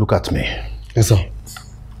very good look at me. Yes, sir.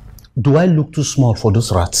 Do I look too small for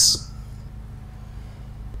those rats?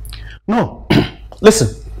 No. Listen.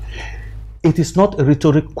 It is not a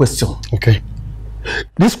rhetoric question. Okay.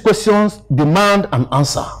 These questions demand an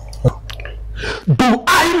answer. Do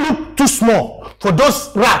I look too small for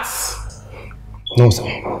those rats? No, sir.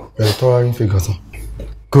 You're a towering figure, sir.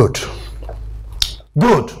 Good.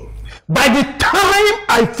 Good. By the time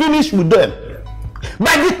I finish with them,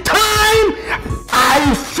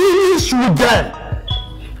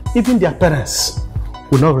 even their parents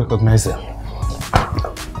will not recognize them.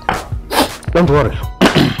 Don't worry.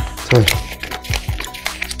 Sorry.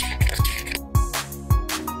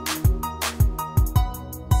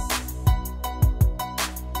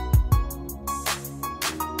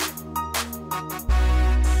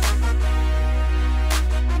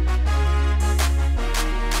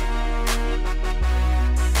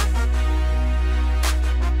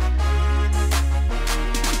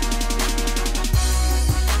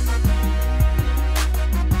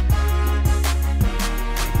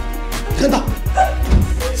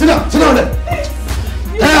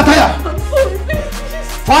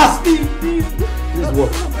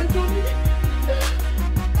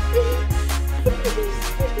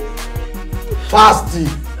 Fast.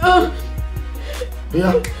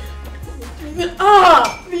 Yeah.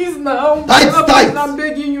 Please now. Tight. I'm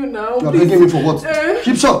begging you now. You are begging me for what?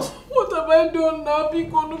 Keep short. What have I done now?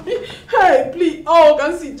 Hey, please. Oh,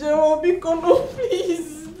 can see Joe.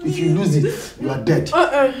 Please. If you lose it, you are dead.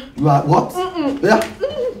 You are what? Yeah.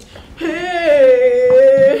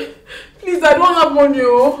 Hey. Please, I don't have money. I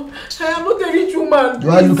am not a rich woman. Do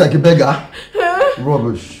I look like a beggar?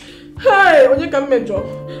 Rubbish. Hey, when you come major.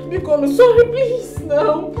 Because sorry, please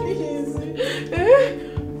now, please. Hey.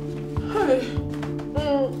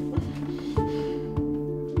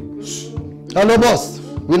 Hello, boss.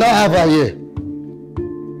 We now have her here.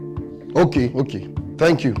 Okay.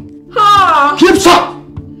 Thank you. Keep short.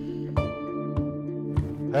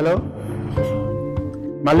 Hello?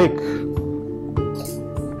 Malik.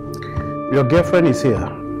 Your girlfriend is here.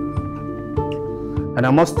 And I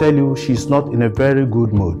must tell you, she's not in a very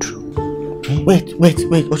good mood. Wait.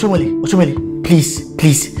 Oshomole,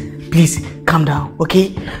 please, calm down,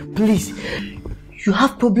 okay? Please. You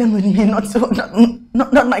have problem with me,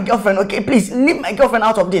 not my girlfriend, okay? Please, leave my girlfriend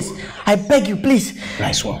out of this. I beg you, please.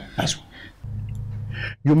 Nice one.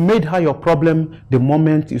 You made her your problem the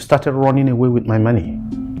moment you started running away with my money.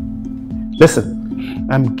 Listen,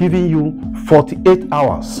 I'm giving you 48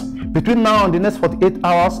 hours. Between now and the next 48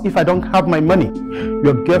 hours, if I don't have my money,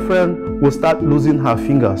 your girlfriend will start losing her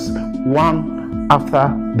fingers, one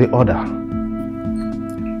after the other.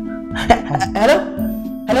 Hello?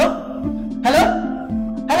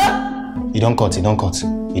 You don't cut him.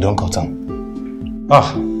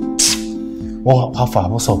 Ah. How far?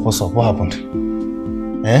 What's up? What happened?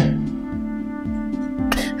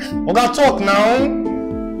 We gotta talk now.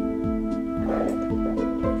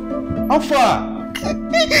 How far?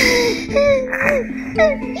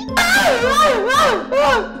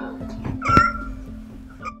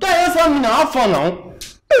 Can you answer me now? How far now?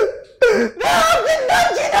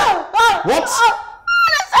 What?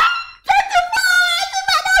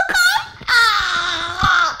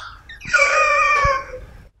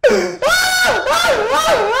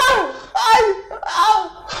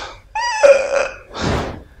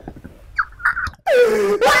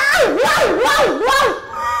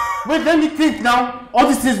 Wait, let me think now. All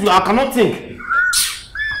these things I cannot think.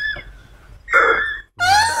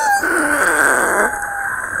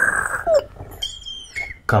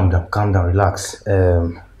 Calm down, relax.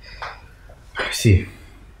 See,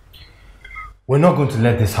 we're not going to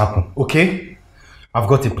let this happen, okay? I've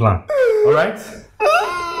got a plan, alright?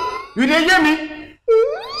 You didn't hear me?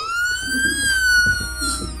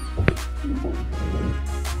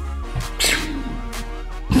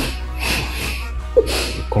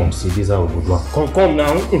 Come, see, these are good ones. Come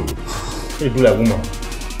now. You do like woman.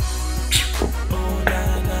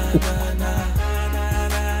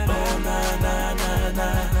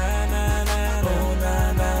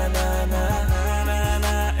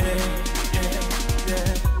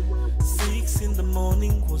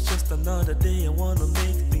 Another day I wanna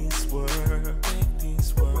make things work.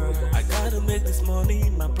 I gotta make this money,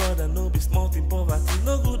 my brother no be smart in poverty,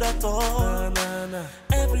 no good at all.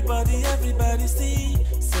 Everybody see,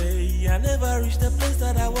 say I never reached the place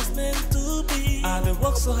that I was meant to be. I been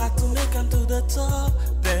work so hard to make it to the top.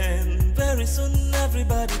 Then very soon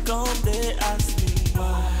everybody come, they ask me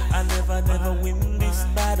why. I never win this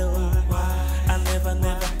battle. I never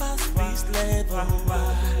pass this level.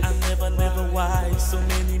 I never why so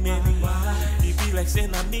many. It be like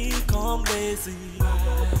saying I me come lazy.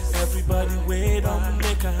 Everybody wait on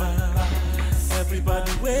maker.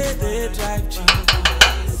 Everybody wait they drive cheap.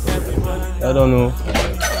 Everybody I don't know.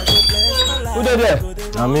 Who did that?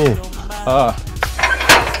 Me.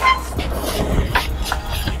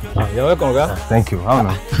 You're welcome, guy. Thank you. How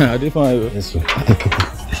now? I did fine. Yes, sir.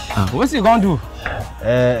 What's you gonna do?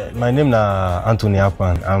 My name is Anthony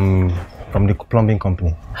Akpan. I'm from the plumbing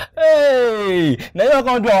company. Hey, now you're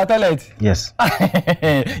going to do our toilet? Yes.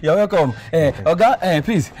 You're welcome. Oga,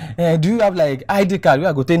 please, do you have like ID card? We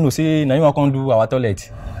are going to know, say, now you going to do our toilet?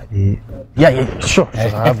 Yeah, sure. I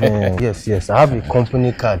have yes. I have a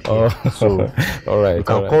company card here. So all right. You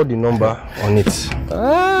can call the number on it.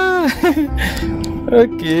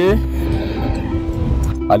 Okay.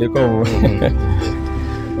 I'll come.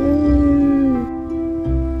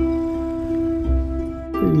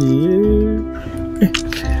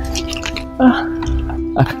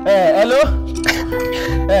 Hello?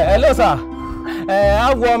 Hello, sir.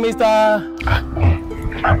 How are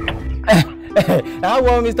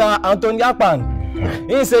Mr. Anthony Akpan?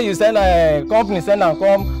 He say you send a company, send and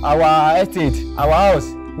come our estate, our house.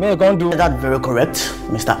 May come do that. Very correct.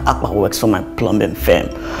 Mr. Akpan works for my plumbing firm.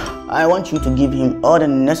 I want you to give him all the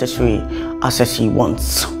necessary access he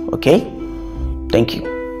wants, okay? Thank you.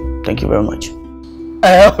 Thank you very much.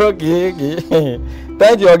 Okay.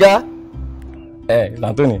 Thank you, Oga. Hey,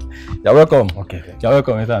 Anthony, you're welcome. Okay. You're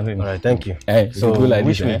welcome, Mr. Anthony. All right, thank you. Hey, so you go like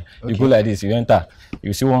this, Okay. You go like this, you enter.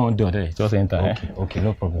 You see one door there, just enter. Okay, okay,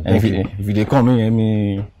 no problem. And if they come in,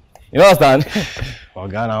 me, you understand?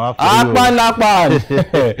 Oga, now Akpan.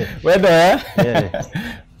 Where there? Yeah.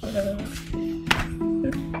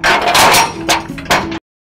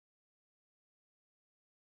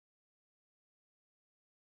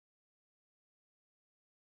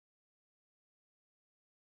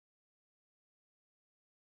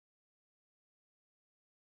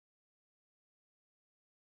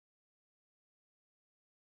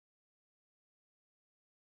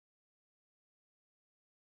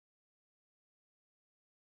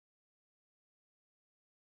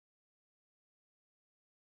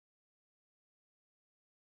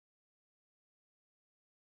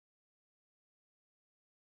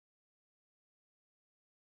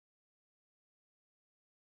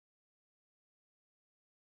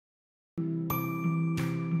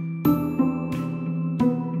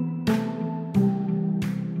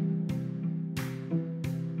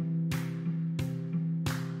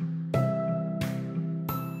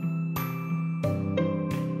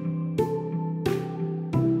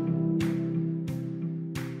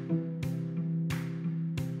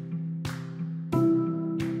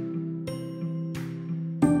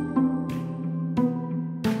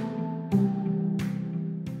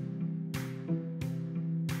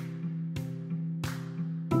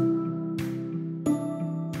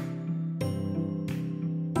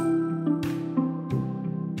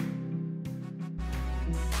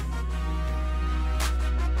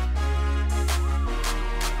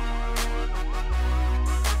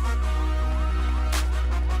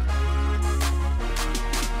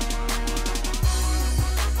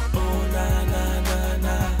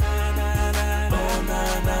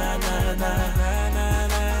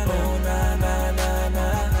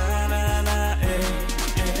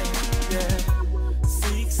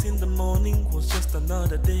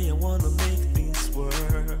 Another day I wanna make things work.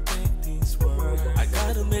 I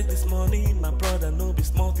gotta make this money, my brother no be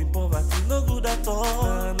small in poverty, no good at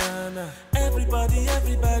all.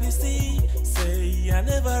 Everybody see, say I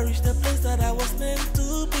never reached the place that I was meant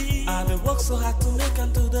to be. I been work so hard to make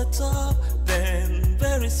it to the top, then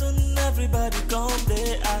very soon everybody come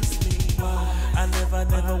they ask me why I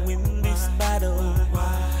never win this battle.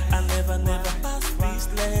 I never pass this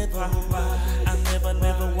level. I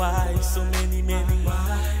never why so many.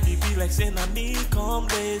 It be like saying I me come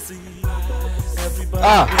lazy. Everybody.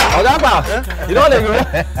 Oga, you know they go.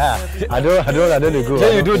 I don't go.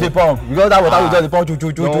 Then you do the pump because that water will just the pump.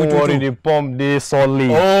 Don't worry, the pump they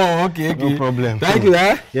solid. Oh, okay. No problem. Thank you,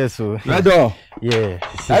 eh? Yes, sir. Well done. Yeah.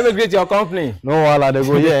 I will greet your company. No, while they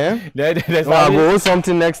go here. I go hold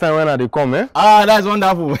something next time when they come, eh? Ah, that's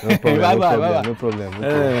wonderful. No problem. Bye. No problem.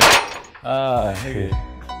 Okay.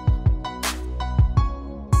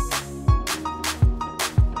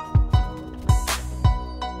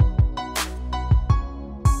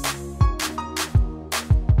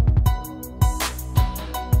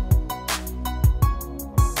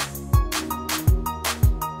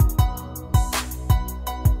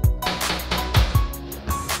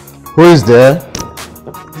 Who is there?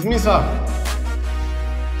 It's me, sir.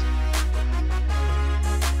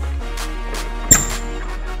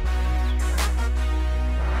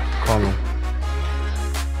 Call me.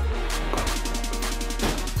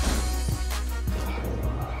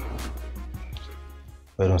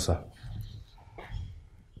 Well done, sir.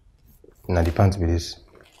 Now the pants be this.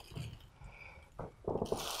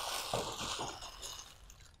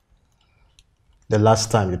 The last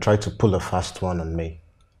time you tried to pull a fast one on me,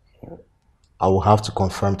 I will have to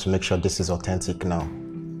confirm to make sure this is authentic now.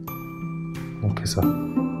 Okay, sir.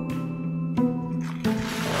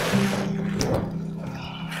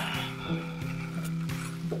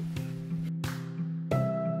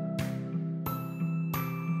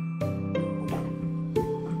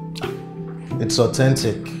 It's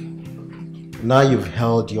authentic. Now you've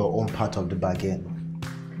held your own part of the bargain.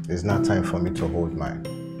 It's now time for me to hold mine.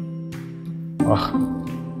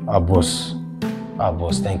 Boss.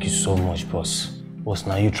 Boss, thank you so much, boss. Boss,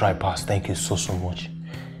 now you try pass. Thank you so much.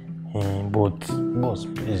 But, boss,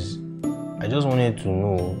 please, I just wanted to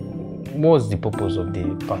know, what's the purpose of the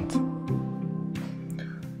pant?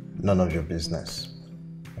 None of your business.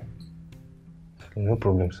 No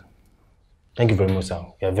problems. Thank you very much, sir.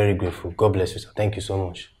 We are very grateful. God bless you, sir. Thank you so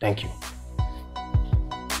much. Thank you.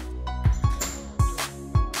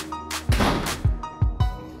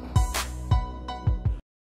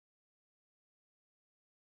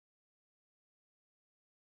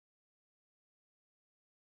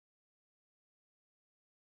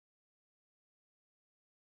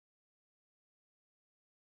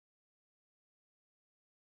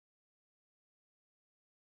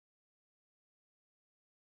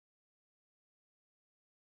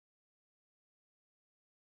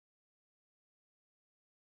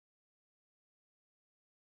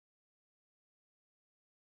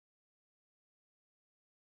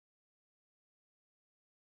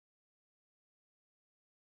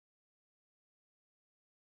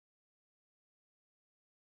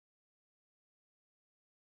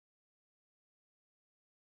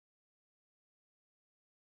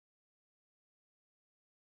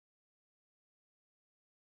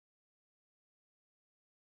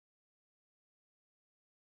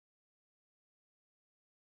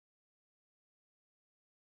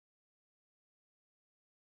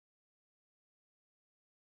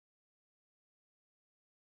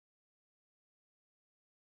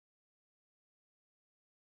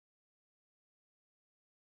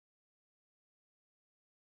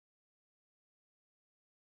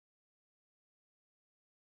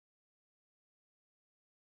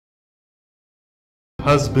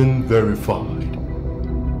 has been verified.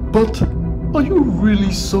 But are you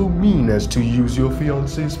really so mean as to use your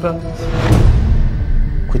fiancé's pants?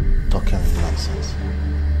 Quit talking nonsense.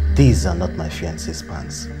 These are not my fiancé's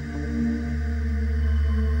pants.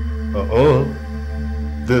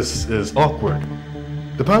 This is awkward.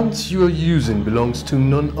 The pants you are using belongs to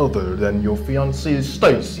none other than your fiancée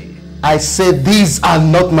Stacy. I said these are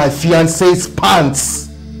not my fiancé's pants.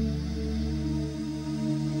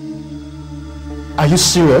 Are you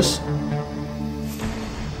serious?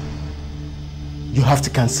 You have to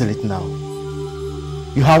cancel it now.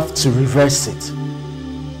 You have to reverse it.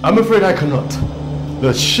 I'm afraid I cannot.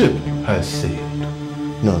 The ship has sailed.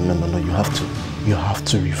 No. You have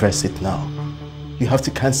to reverse it now. You have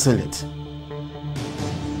to cancel it.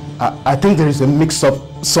 I think there is a mix-up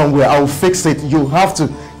somewhere. I will fix it. You have to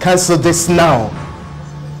cancel this now.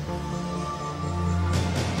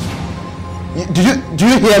 Do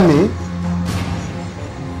you hear me?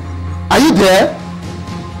 Are you there?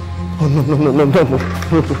 Oh, no.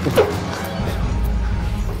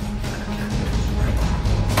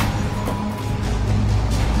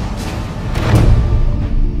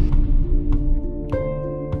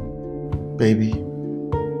 Baby.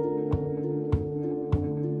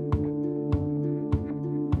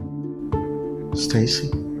 Stacy.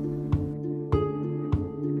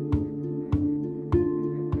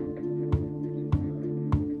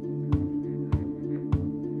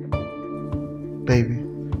 Baby.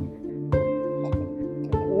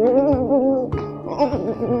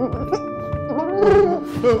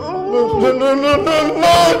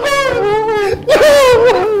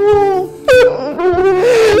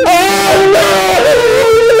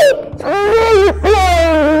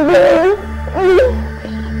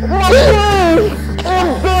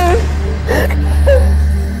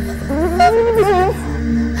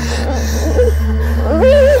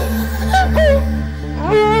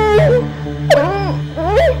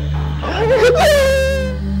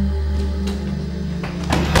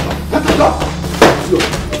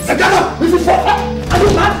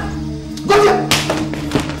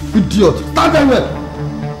 Idiot! Stand there, well.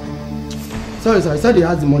 Sorry, sir. I said he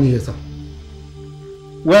has the money here, sir.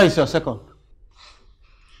 Where is your second?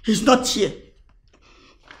 He's not here.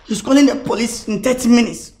 He's calling the police in 30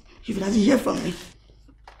 minutes. If he doesn't hear from me.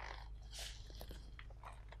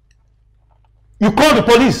 You called the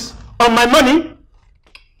police on my money?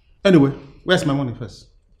 Anyway, where's my money first?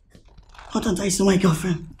 What until I see my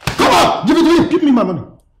girlfriend? Come on! Give it to me! Give me my money!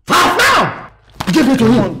 Fast now! Give it to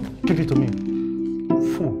him! Give it to me.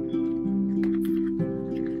 Fool.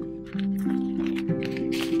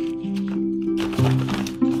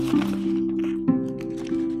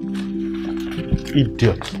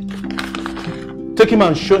 Idiot. Take him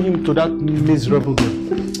and show him to that miserable girl.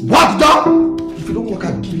 What the? If you don't work,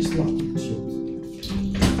 I'll give you slap.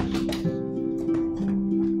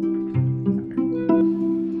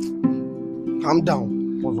 Calm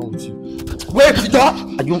down. What's wrong with you? Wait, stop!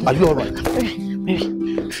 Are you alright?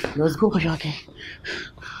 Baby, let's go. Are you okay?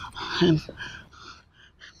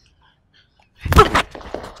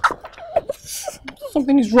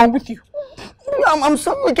 Something is wrong with you. I'm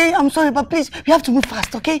sorry, okay? I'm sorry, but please, we have to move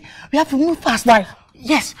fast, okay? We have to move fast. Why?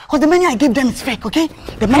 Yes, because the money I gave them is fake, okay?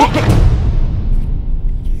 The money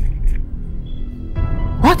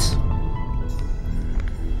What?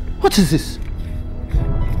 What is this?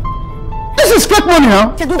 This is fake money,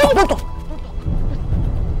 huh? Don't.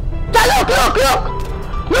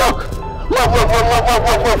 Look!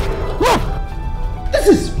 Look! This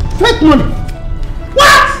is fake money!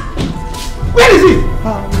 What? Where is he?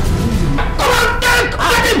 Come on,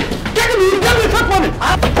 get him! Get him! You got me fake money!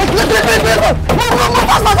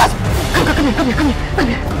 Come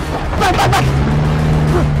here! Back!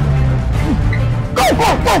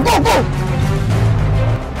 Go!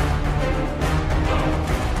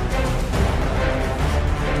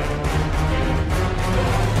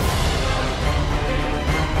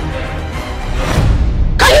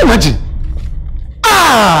 Imagine.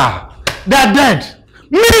 They're dead.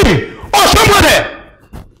 Me or somebody.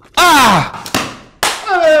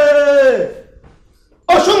 Hey.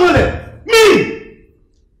 Or somebody. Me.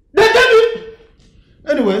 They're dead.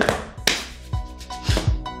 Anyway.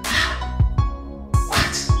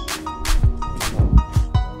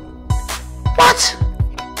 What?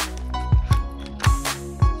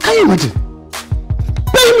 Can you imagine?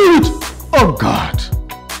 Pay me with. Oh God.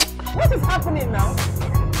 What is happening now?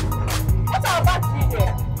 What are about to be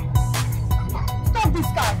there? Stop this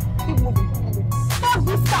car. Keep moving. Stop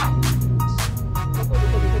this car.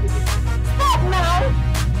 Stop now.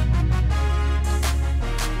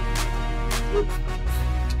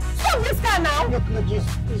 Stop this car now. Look, just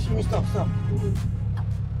stop.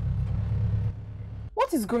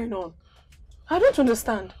 What is going on? I don't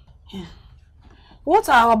understand. Yeah. What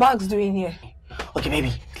are our bags doing here? Okay,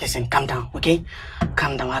 baby, listen, calm down, okay?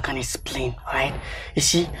 Calm down, I can explain, alright? You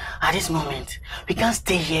see, at this moment, we can't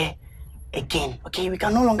stay here again, okay? We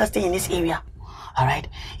can no longer stay in this area, alright?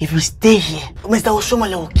 If we stay here, Mr.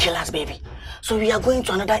 Oshomole will kill us, baby. So we are going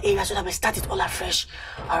to another area so that we start it all afresh,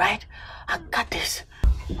 alright? I got this,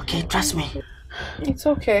 okay? Trust me. It's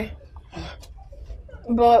okay.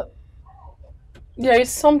 But there is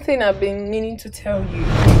something I've been meaning to tell you.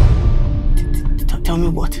 Tell me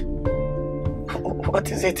what?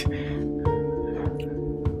 What is it?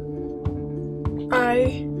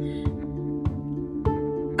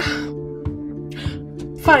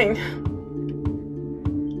 Fine.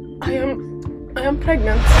 I am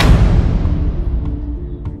pregnant.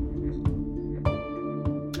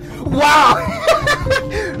 Wow!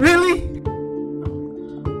 Really?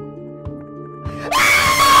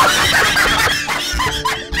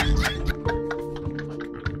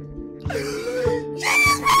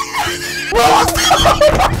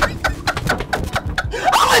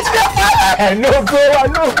 I know, bro. I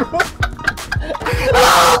know, bro.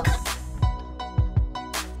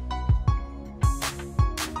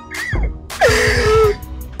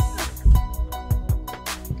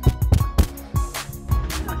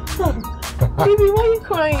 Baby, why are you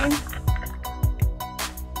crying?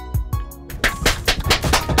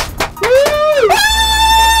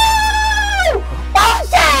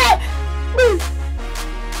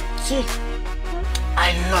 See,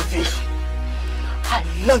 I love you. I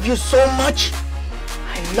love you so much.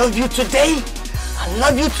 I love you today. I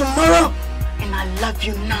love you tomorrow. And I love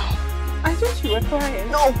you now. I thought you were crying.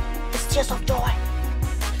 No, it's tears of joy.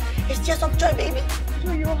 It's tears of joy, baby.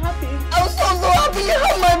 So you're happy? I'm so happy you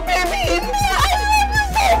have my baby in me. I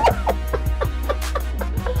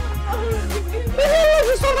love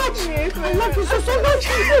you so much. Yes, I love you so much.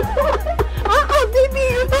 Oh, baby,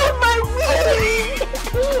 you have my baby.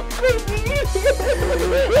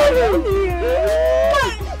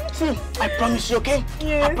 See, I promise you, okay?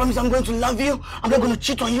 Yes. I promise I'm going to love you. I'm not going to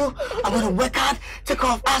cheat on you. I'm going to work hard, take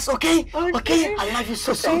care of us, okay? Okay? I love you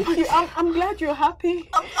so much. Thank you. I'm glad you're happy.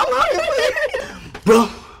 I'm happy. Bro,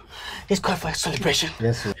 let's call for a celebration.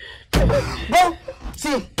 Yes, sir. Bro,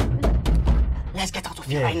 see, let's get out of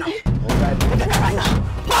here right now. Right now.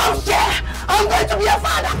 Mom, yeah, I'm going to be a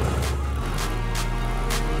father.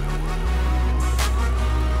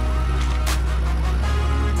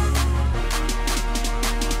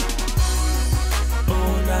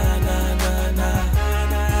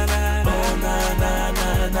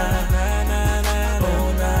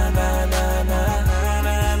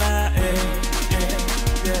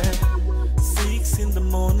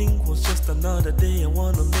 Another day I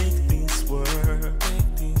wanna make things work.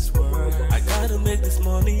 I gotta make this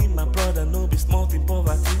money, my brother no be small in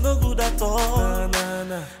poverty, no good at all.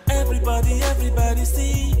 Everybody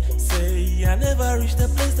see, say I never reached the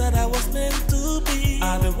place that I was meant to be.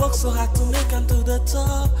 I done work so hard to make it to the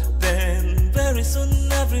top. Then very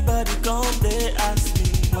soon everybody come, they ask me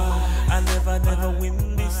why I never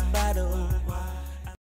win this battle.